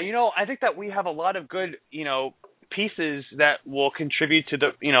 yeah, you know, I think that we have a lot of good, you know, pieces that will contribute to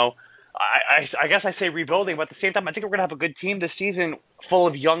the, you know, I guess I say rebuilding, but at the same time, I think we're going to have a good team this season full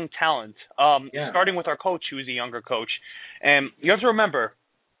of young talent, starting with our coach, who's a younger coach. And you have to remember,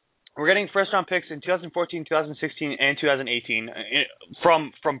 we're getting first-round picks in 2014, 2016, and 2018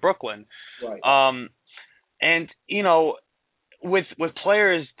 from Brooklyn. Right. And, you know, with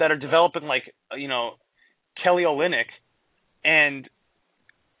players that are developing like, you know, Kelly Olynyk and,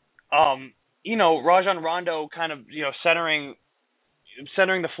 you know, Rajon Rondo kind of, you know, centering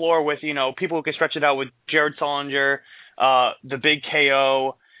the floor with, you know, people who can stretch it out with Jared Solinger, the big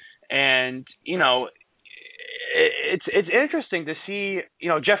KO, and, you know, it's interesting to see, you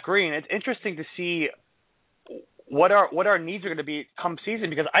know, Jeff Green. It's interesting to see what our needs are going to be come season,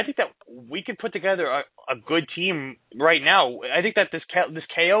 because I think that we could put together a good team right now. I think that this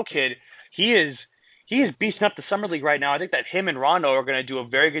KO kid, he is beasting up the summer league right now. I think that him and Rondo are going to do a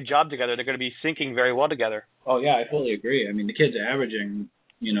very good job together. They're going to be syncing very well together. Oh yeah, I fully agree. I mean, the kid's averaging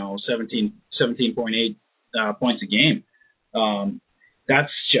 17.8 points a game.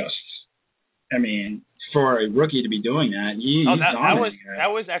 That's just, I mean, for a rookie to be doing that, that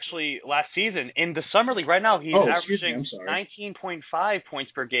was actually last season. In the summer league right now, he's averaging 19.5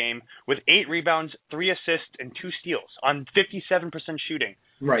 points per game with 8 rebounds, 3 assists, and 2 steals on 57% shooting.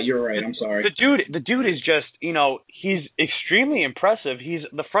 Right, you're right. I'm sorry. The dude is just, he's extremely impressive. He's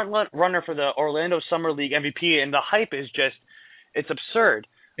the front runner for the Orlando Summer League MVP, and the hype is just, it's absurd.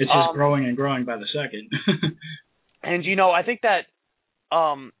 It's just growing and growing by the second. And I think that,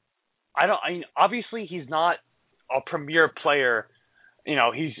 obviously he's not a premier player.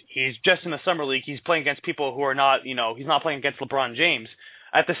 He's just in the summer league. He's playing against people who are not, he's not playing against LeBron James.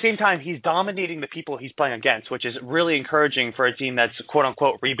 At the same time, he's dominating the people he's playing against, which is really encouraging for a team that's quote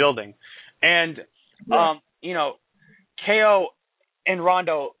unquote rebuilding. And, KO and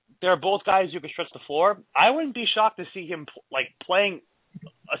Rondo, they're both guys who can stretch the floor. I wouldn't be shocked to see him playing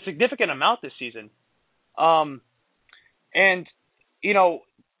a significant amount this season.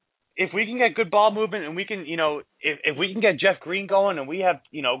 If we can get good ball movement and we can, if we can get Jeff Green going and we have,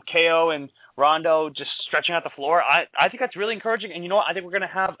 KO and Rondo just stretching out the floor, I think that's really encouraging. And I think we're going to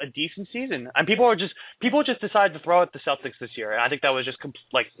have a decent season. And people just decided to throw at the Celtics this year. And I think that was just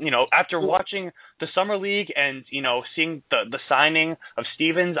after watching the summer league and, seeing the signing of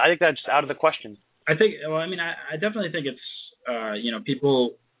Stevens, I think that's just out of the question. I definitely think it's,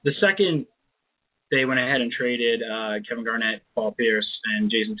 people, the second they went ahead and traded Kevin Garnett, Paul Pierce,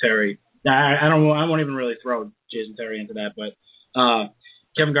 and Jason Terry. I won't even really throw Jason Terry into that, but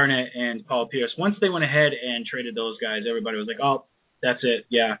Kevin Garnett and Paul Pierce. Once they went ahead and traded those guys, everybody was like, "Oh, that's it.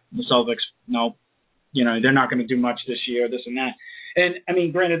 Yeah, the Celtics. No, they're not going to do much this year. This and that." And I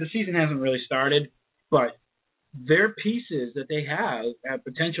mean, granted, the season hasn't really started, but their pieces that they have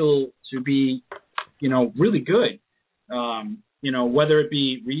potential to be, really good. Whether it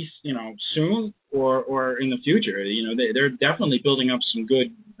be soon or in the future, they're definitely building up some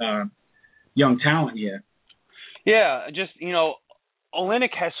good young talent here. Yeah, just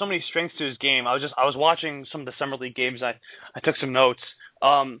Olynyk has so many strengths to his game. I was watching some of the summer league games. I took some notes.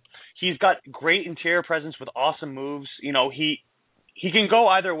 He's got great interior presence with awesome moves. He can go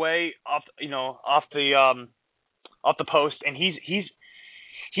either way off the post, and he's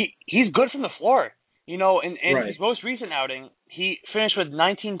good from the floor. In right. His most recent outing, he finished with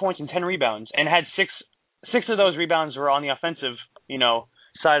 19 points and 10 rebounds, and had six of those rebounds were on the offensive,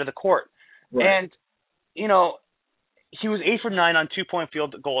 side of the court. Right. And, he was 8 for 9 on 2-point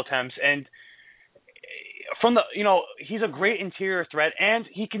field goal attempts, and from the, he's a great interior threat, and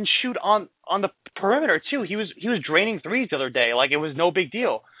he can shoot on the perimeter too. He was draining threes the other day, like it was no big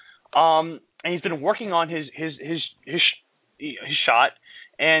deal. And he's been working on his shot.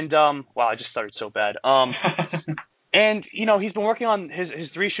 And wow, I just started so bad. And he's been working on his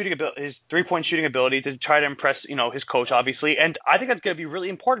 3-point shooting ability to try to impress his coach, obviously. And I think that's going to be really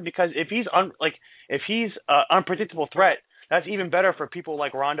important, because if he's an unpredictable threat, that's even better for people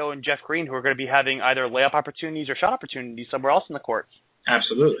like Rondo and Jeff Green, who are going to be having either layup opportunities or shot opportunities somewhere else in the court.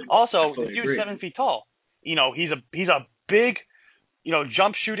 Absolutely. Also, the dude's 7 feet tall. He's a big,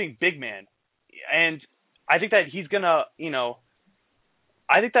 jump shooting big man, and I think that he's gonna,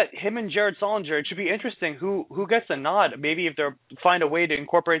 I think that him and Jared Sullinger, it should be interesting who gets the nod. Maybe if they find a way to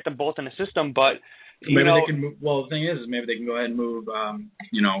incorporate them both in a system, but they can move, the thing is maybe they can go ahead and move,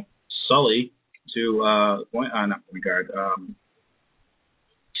 Sully to not point guard,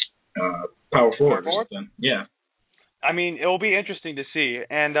 power forward or something. Yeah. I mean, it will be interesting to see,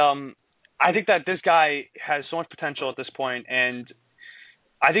 and I think that this guy has so much potential at this point, and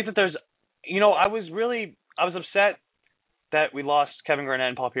I think that there's, I was upset that we lost Kevin Garnett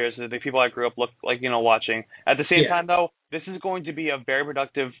and Paul Pierce, the people I grew up watching. At the same time, though, this is going to be a very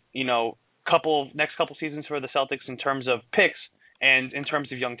productive, next couple seasons for the Celtics in terms of picks and in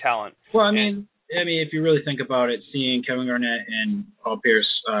terms of young talent. Well, I mean, if you really think about it, seeing Kevin Garnett and Paul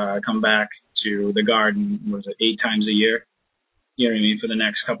Pierce come back to the Garden, 8 times a year, for the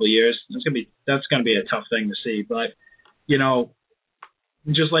next couple of years, that's gonna be a tough thing to see. But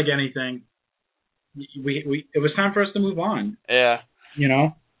just like anything, it was time for us to move on. Yeah.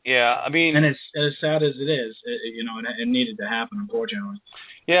 Yeah, I mean, and as sad as it is, it needed to happen, unfortunately.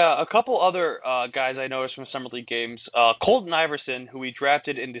 Yeah, a couple other guys I noticed from summer league games. Colton Iverson, who we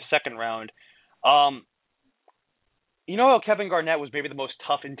drafted in the second round. Kevin Garnett was maybe the most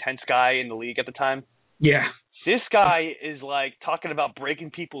tough, intense guy in the league at the time? Yeah. This guy is like talking about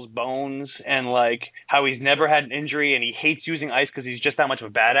breaking people's bones and like how he's never had an injury and he hates using ice because he's just that much of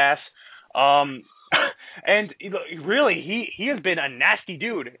a badass. And really, he has been a nasty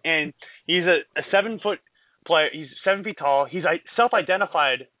dude, and he's a 7-foot player. He's 7 feet tall. He's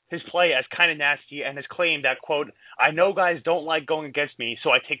self-identified his play as kind of nasty and has claimed that, quote, "I know guys don't like going against me,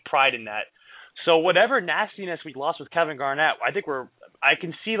 so I take pride in that." So whatever nastiness we lost with Kevin Garnett, I think I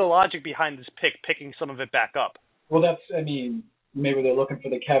can see the logic behind this picking some of it back up. Well, maybe they're looking for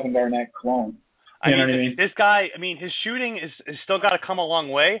the Kevin Garnett clone. You know what I mean? This guy, his shooting is still got to come a long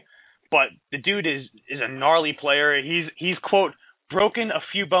way, but the dude is a gnarly player. He's quote broken a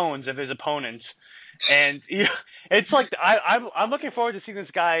few bones of his opponents, and it's like I'm looking forward to seeing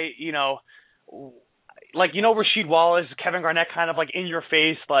this guy. Like Rasheed Wallace, Kevin Garnett, kind of like in your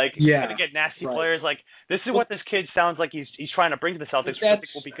face, like gonna get nasty players. Like this is what this kid sounds like he's trying to bring to the Celtics, which I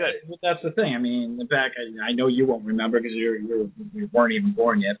think will be good. That's the thing. I know you won't remember because you weren't even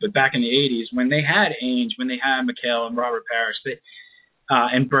born yet. But back in the '80s, when they had Ainge, when they had McHale and Robert Parrish,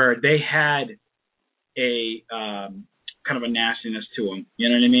 and Bird, they had a kind of a nastiness to them. You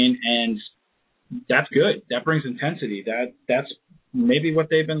know what I mean? And that's good. That brings intensity. That's maybe what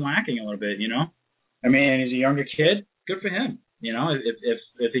they've been lacking a little bit. He's a younger kid. Good for him.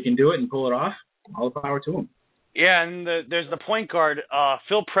 If he can do it and pull it off, all the power to him. Yeah, and there's the point guard,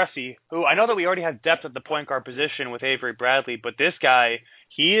 Phil Pressey, who I know that we already have depth at the point guard position with Avery Bradley, but this guy,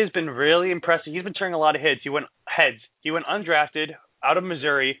 he has been really impressive. He's been turning a lot of heads. He went undrafted out of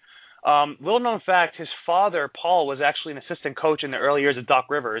Missouri. Little known fact, his father, Paul, was actually an assistant coach in the early years of Doc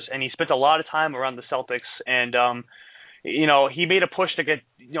Rivers, and he spent a lot of time around the Celtics, and he made a push to get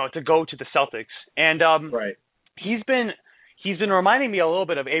to go to the Celtics, and he's been reminding me a little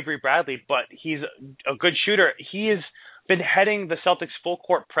bit of Avery Bradley, but he's a good shooter. He has been heading the Celtics full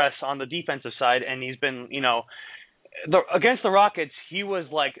court press on the defensive side, and he's been against the Rockets, he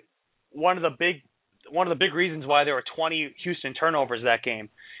was like one of the big reasons why there were 20 Houston turnovers that game.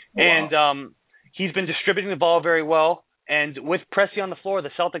 Wow. And he's been distributing the ball very well, and with Pressey on the floor, the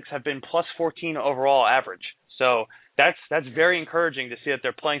Celtics have been plus 14 overall average. So that's very encouraging to see that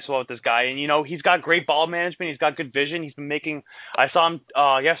they're playing so well with this guy. And, he's got great ball management. He's got good vision. He's been I saw him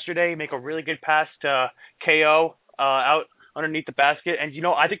yesterday make a really good pass to KO out underneath the basket. And,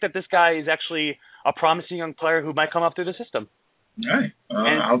 I think that this guy is actually a promising young player who might come up through the system. Right.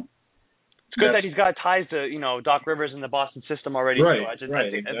 It's good that he's got ties to, Doc Rivers and the Boston system already. Right, I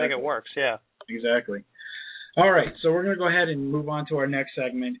think it works, yeah. Exactly. All right, so we're going to go ahead and move on to our next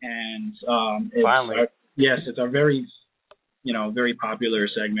segment. And finally. It's our very, very popular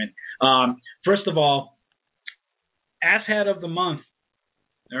segment. First of all, Asshat of the month.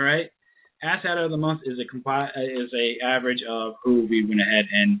 All right, Asshat of the month is a average of who we went ahead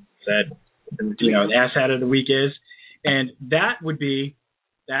and said, the Asshat of the week is, and that would be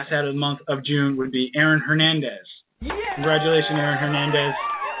the Asshat of the month of June would be Aaron Hernandez. Yeah! Congratulations, Aaron Hernandez.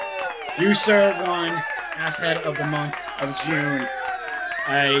 You, sir, won Asshat of the month of June.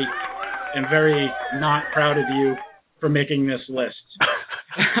 I am very not proud of you for making this list.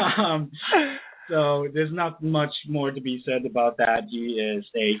 So there's not much more to be said about that. He is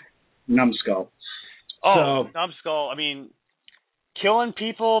a numbskull. Oh, numbskull. Killing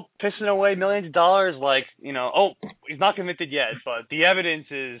people, pissing away millions of dollars, he's not convicted yet, but the evidence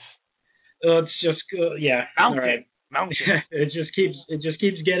is... It's just, mounting. Right. Mounting. It just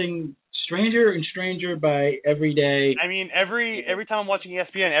keeps getting stranger and stranger by every day. Every time I'm watching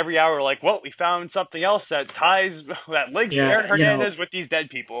ESPN, every hour, we found something else that links Aaron Hernandez with these dead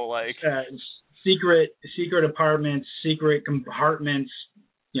people. Secret apartments, secret compartments,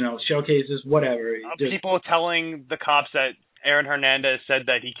 showcases, whatever. People telling the cops that Aaron Hernandez said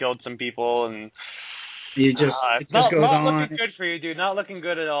that he killed some people, and it just goes on. Not looking good for you, dude. Not looking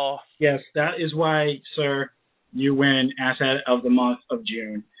good at all. Yes, that is why, sir, you win Asshat of the month of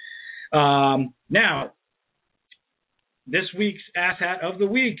June. Now, this week's Asshat of the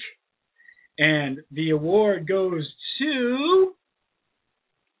week, and the award goes to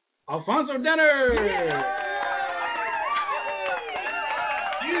Alfonso Denner. Yeah!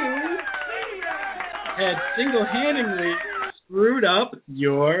 You had single-handedly screwed up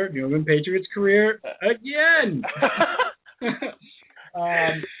your New England Patriots career again.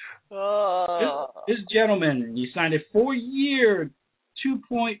 This gentleman, he signed a 4-year,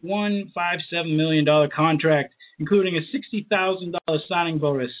 $2.157 million contract, including a $60,000 signing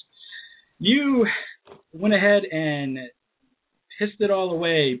bonus. You went ahead and pissed it all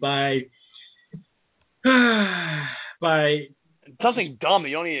away by something dumb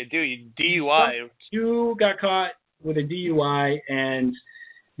you don't need to do. You DUI. You got caught with a DUI, and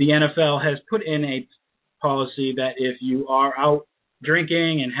the NFL has put in policy that if you are out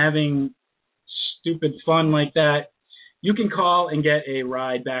drinking and having stupid fun like that, you can call and get a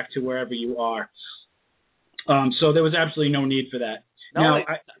ride back to wherever you are. So there was absolutely no need for that.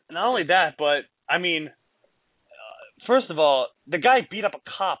 Not only that, but I mean, first of all, the guy beat up a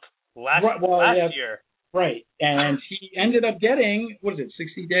cop last year. Right, and he ended up getting,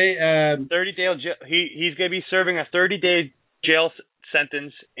 60-day? 30-day jail. He's going to be serving a 30-day jail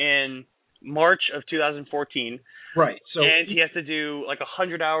sentence in March of 2014. Right. So and he has to do like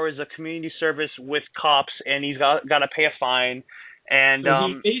 100 hours of community service with cops, and he's got to pay a fine. And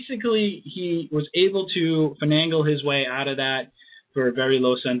so he was able to finagle his way out of that for a very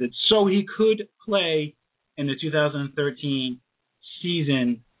low sentence, so he could play in the 2013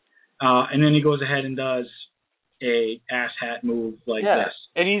 season. And then he goes ahead and does a asshat move like this.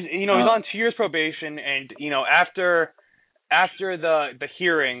 And he's on 2 years probation, and after the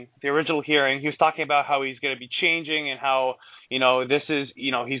hearing, the original hearing, he was talking about how he's going to be changing and how this is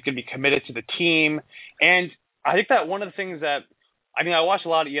he's going to be committed to the team. And I think that one of the things that I watched a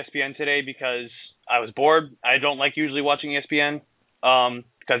lot of ESPN today because I was bored. I don't like usually watching ESPN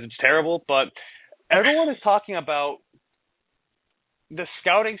because it's terrible, but everyone is talking about the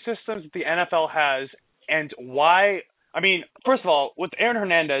scouting systems that the NFL has and why. First of all, with Aaron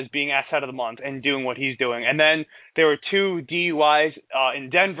Hernandez being Asshat of the month and doing what he's doing, and then there were 2 DUIs in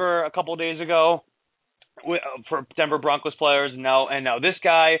Denver a couple of days ago for Denver Broncos players, and now this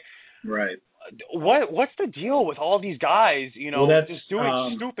guy. Right. What's the deal with all these guys? Just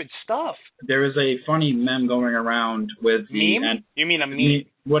doing stupid stuff. There is a funny meme going around with meme. You mean a meme?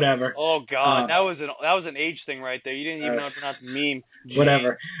 Whatever. Oh God, that was an age thing right there. You didn't even know how to pronounce meme. Jeez.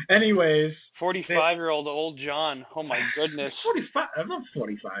 Whatever. Anyways, 45-year-old old John. Oh my goodness. 45. I'm not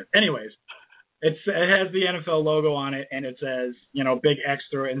 45. Anyways, it has the NFL logo on it, and it says, big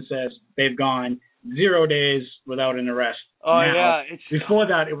extra, and says they've gone 0 days without an arrest. Oh now, yeah. Before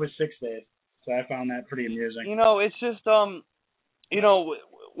that, it was 6 days. So I found that pretty amusing. It's just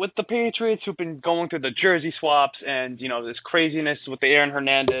with the Patriots who've been going through the jersey swaps and this craziness with the Aaron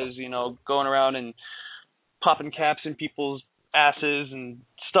Hernandez, going around and popping caps in people's asses and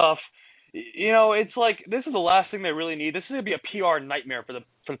stuff. It's like this is the last thing they really need. This is gonna be a PR nightmare for the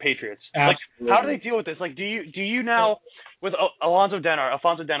Patriots. Absolutely. Like, how do they deal with this? Like, do you now with Alfonso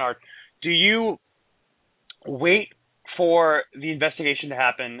Denard, do you wait for the investigation to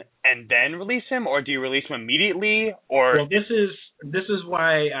happen and then release him, or do you release him immediately? Or well, this is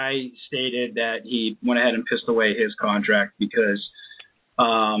why I stated that he went ahead and pissed away his contract because,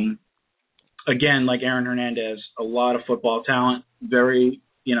 again, like Aaron Hernandez, a lot of football talent, very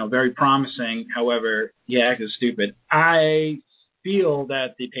promising. However, he acted stupid. I feel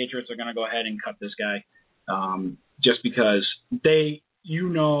that the Patriots are going to go ahead and cut this guy, just because they,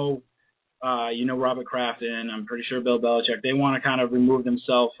 Robert Kraft and I'm pretty sure Bill Belichick, they want to kind of remove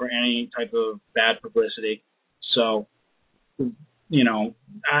themselves for any type of bad publicity. So,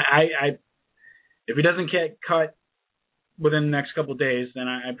 I if he doesn't get cut within the next couple of days, then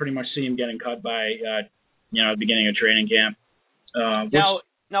I pretty much see him getting cut by, the beginning of training camp.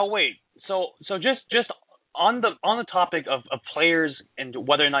 Now wait. So just on the topic of players and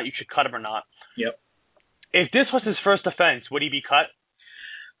whether or not you should cut him or not. Yep. If this was his first offense, would he be cut?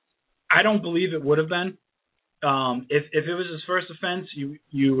 I don't believe it would have been. If it was his first offense, you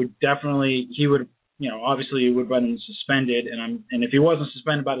would definitely, he would, obviously he would have been suspended, and if he wasn't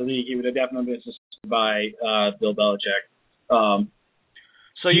suspended by the league, he would have definitely been suspended by Bill Belichick.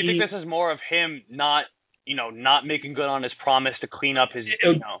 So you think this is more of him not making good on his promise to clean up his,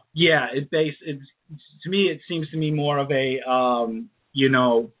 Yeah, to me it seems to me more of a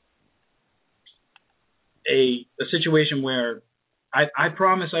a situation where I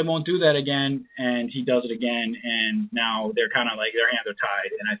promise I won't do that again, and he does it again, and now they're kind of like their hands are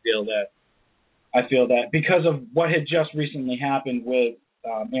tied, and I feel that because of what had just recently happened with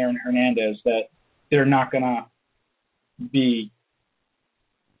Aaron Hernandez, that they're not gonna be,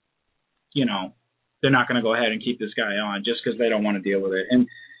 they're not gonna go ahead and keep this guy on just because they don't want to deal with it, and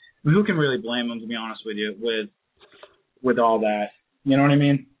who can really blame them, to be honest with you, with all that, you know what I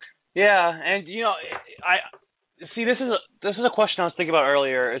mean? Yeah, and I. See, this is a question I was thinking about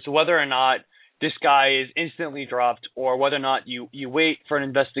earlier, is whether or not this guy is instantly dropped, or whether or not you wait for an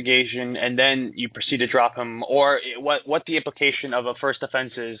investigation and then you proceed to drop him, or what the implication of a first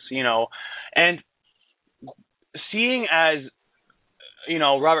offense is, And seeing as,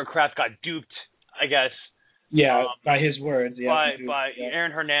 Robert Kraft got duped, I guess. Yeah, by his words. Yeah, by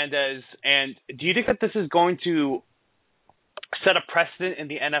Aaron Hernandez. And do you think that this is going to set a precedent in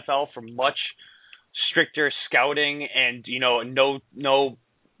the NFL for much stricter scouting and no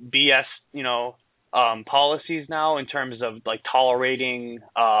BS policies now in terms of like tolerating,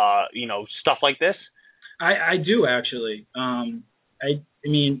 stuff like this? I do actually. I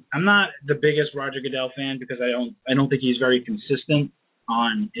mean, I'm not the biggest Roger Goodell fan because I don't think he's very consistent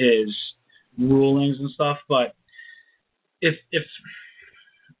on his rulings and stuff. But if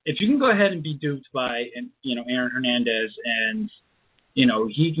you can go ahead and be duped by Aaron Hernandez and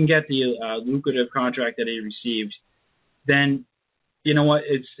he can get the lucrative contract that he received, then you know what,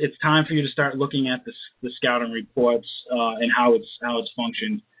 it's time for you to start looking at the scouting reports and how it's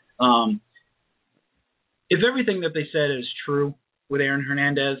functioned. If everything that they said is true with Aaron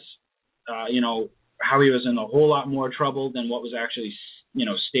Hernandez, how he was in a whole lot more trouble than what was actually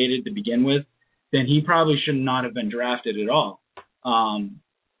stated to begin with, then he probably should not have been drafted at all.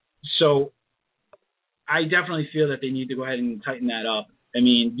 So I definitely feel that they need to go ahead and tighten that up. I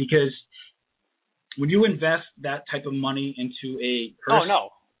mean, because when you invest that type of money into a person...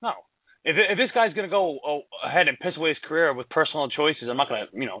 Oh, no. If this guy's going to go ahead and piss away his career with personal choices, I'm not going to,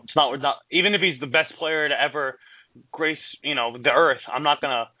 it's not, even if he's the best player to ever grace, the earth,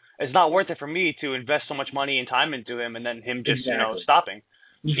 it's not worth it for me to invest so much money and time into him and then him just, stopping.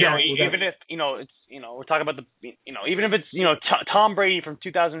 Exactly. Even if, we're talking about even if it's, Tom Brady from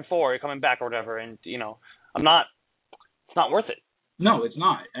 2004 coming back or whatever, and, it's not worth it. No, it's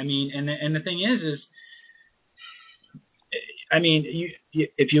not. I mean, and the thing is, I mean,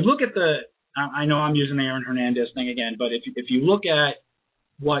 if you look at I know I'm using the Aaron Hernandez thing again, but if you look at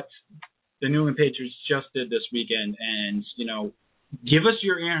what the New England Patriots just did this weekend, and give us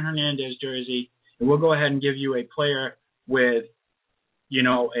your Aaron Hernandez jersey, and we'll go ahead and give you a player with,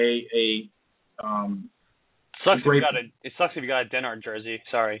 It sucks if you got a Denard jersey.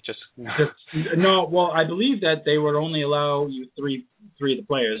 Sorry, just no. Well, I believe that they would only allow you three of the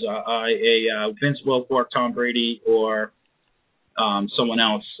players: Vince Wilfork, Tom Brady, or someone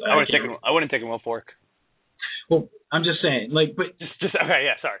else. I wouldn't take him Wilfork. Well, I'm just saying, but just okay,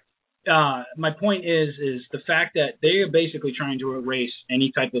 yeah, sorry. My point is the fact that they are basically trying to erase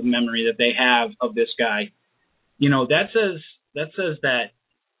any type of memory that they have of this guy. That says that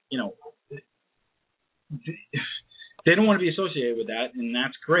they don't want to be associated with that, and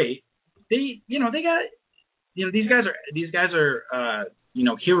that's great. These guys are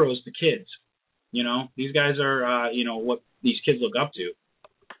heroes to kids. These guys are what these kids look up to,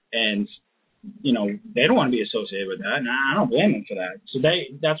 and they don't want to be associated with that, and I don't blame them for that. So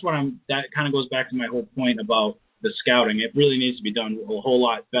that kind of goes back to my whole point about the scouting. It really needs to be done a whole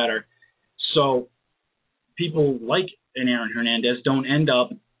lot better, so people like an Aaron Hernandez don't end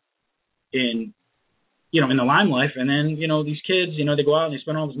up in the limelight, and then, these kids, they go out and they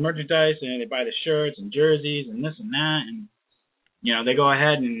spend all this merchandise and they buy the shirts and jerseys and this and that, and, they go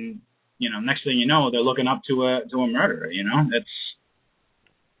ahead and, next thing you know, they're looking up to a murderer, it's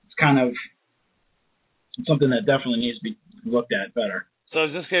kind of something that definitely needs to be looked at better. So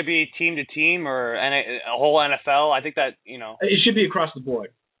is this going to be team to team or a whole NFL? I think that, It should be across the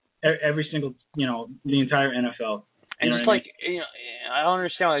board. Every single, the entire NFL. And just I don't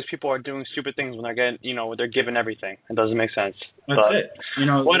understand why these people are doing stupid things when they're getting, when they're given everything. It doesn't make sense. That's it.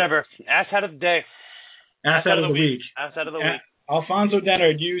 Whatever. Asshat of the day. Asshat of the week. Asshat of the week. Alfonso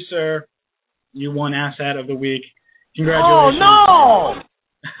Dennard, you, sir, you won Asshat of the week. Congratulations. Oh,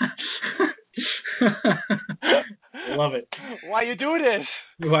 no! Love it. Why you do this?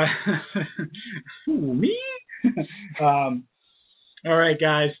 Why? Me? All right,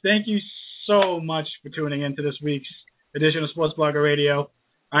 guys. Thank you so much for tuning in to this week's edition of Sports Blogger Radio.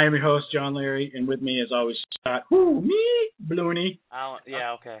 I am your host, John Leary, and with me, as always, Scott. Bluni.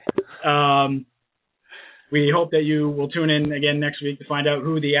 Yeah, okay. We hope that you will tune in again next week to find out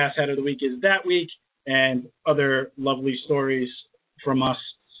who the Asshat of the Week is that week and other lovely stories from us.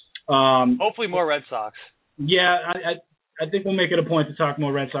 Hopefully more Red Sox. Yeah, I think we'll make it a point to talk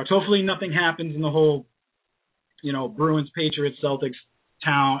more Red Sox. Hopefully nothing happens in the whole, Bruins, Patriots, Celtics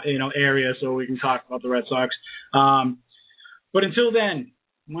town, area, so we can talk about the Red Sox. But until then,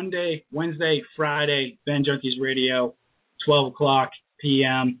 Monday, Wednesday, Friday, Ben Junkies Radio, 12 o'clock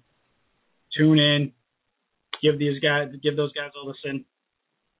p.m. Tune in, give those guys a listen,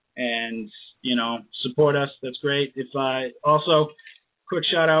 and support us. That's great. Also, quick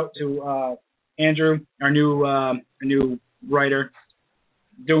shout out to Andrew, our new writer,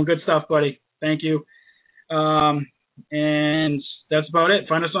 doing good stuff, buddy. Thank you. And that's about it.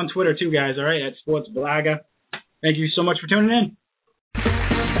 Find us on Twitter too, guys. All right, at Sports Blaggah. Thank you so much for tuning in.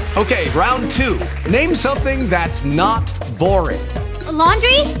 Okay, round two. Name something that's not boring. A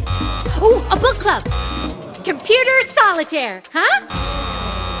laundry? Ooh, a book club. Computer solitaire, huh?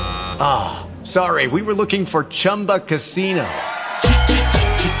 Ah, sorry, we were looking for Chumba Casino.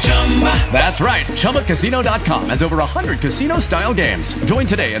 That's right. ChumbaCasino.com has over 100 casino-style games. Join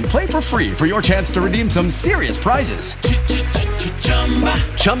today and play for free for your chance to redeem some serious prizes.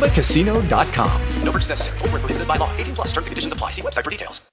 ChumbaCasino.com. No purchase necessary. Void where prohibited by law. 18+ terms and conditions apply. See website for details.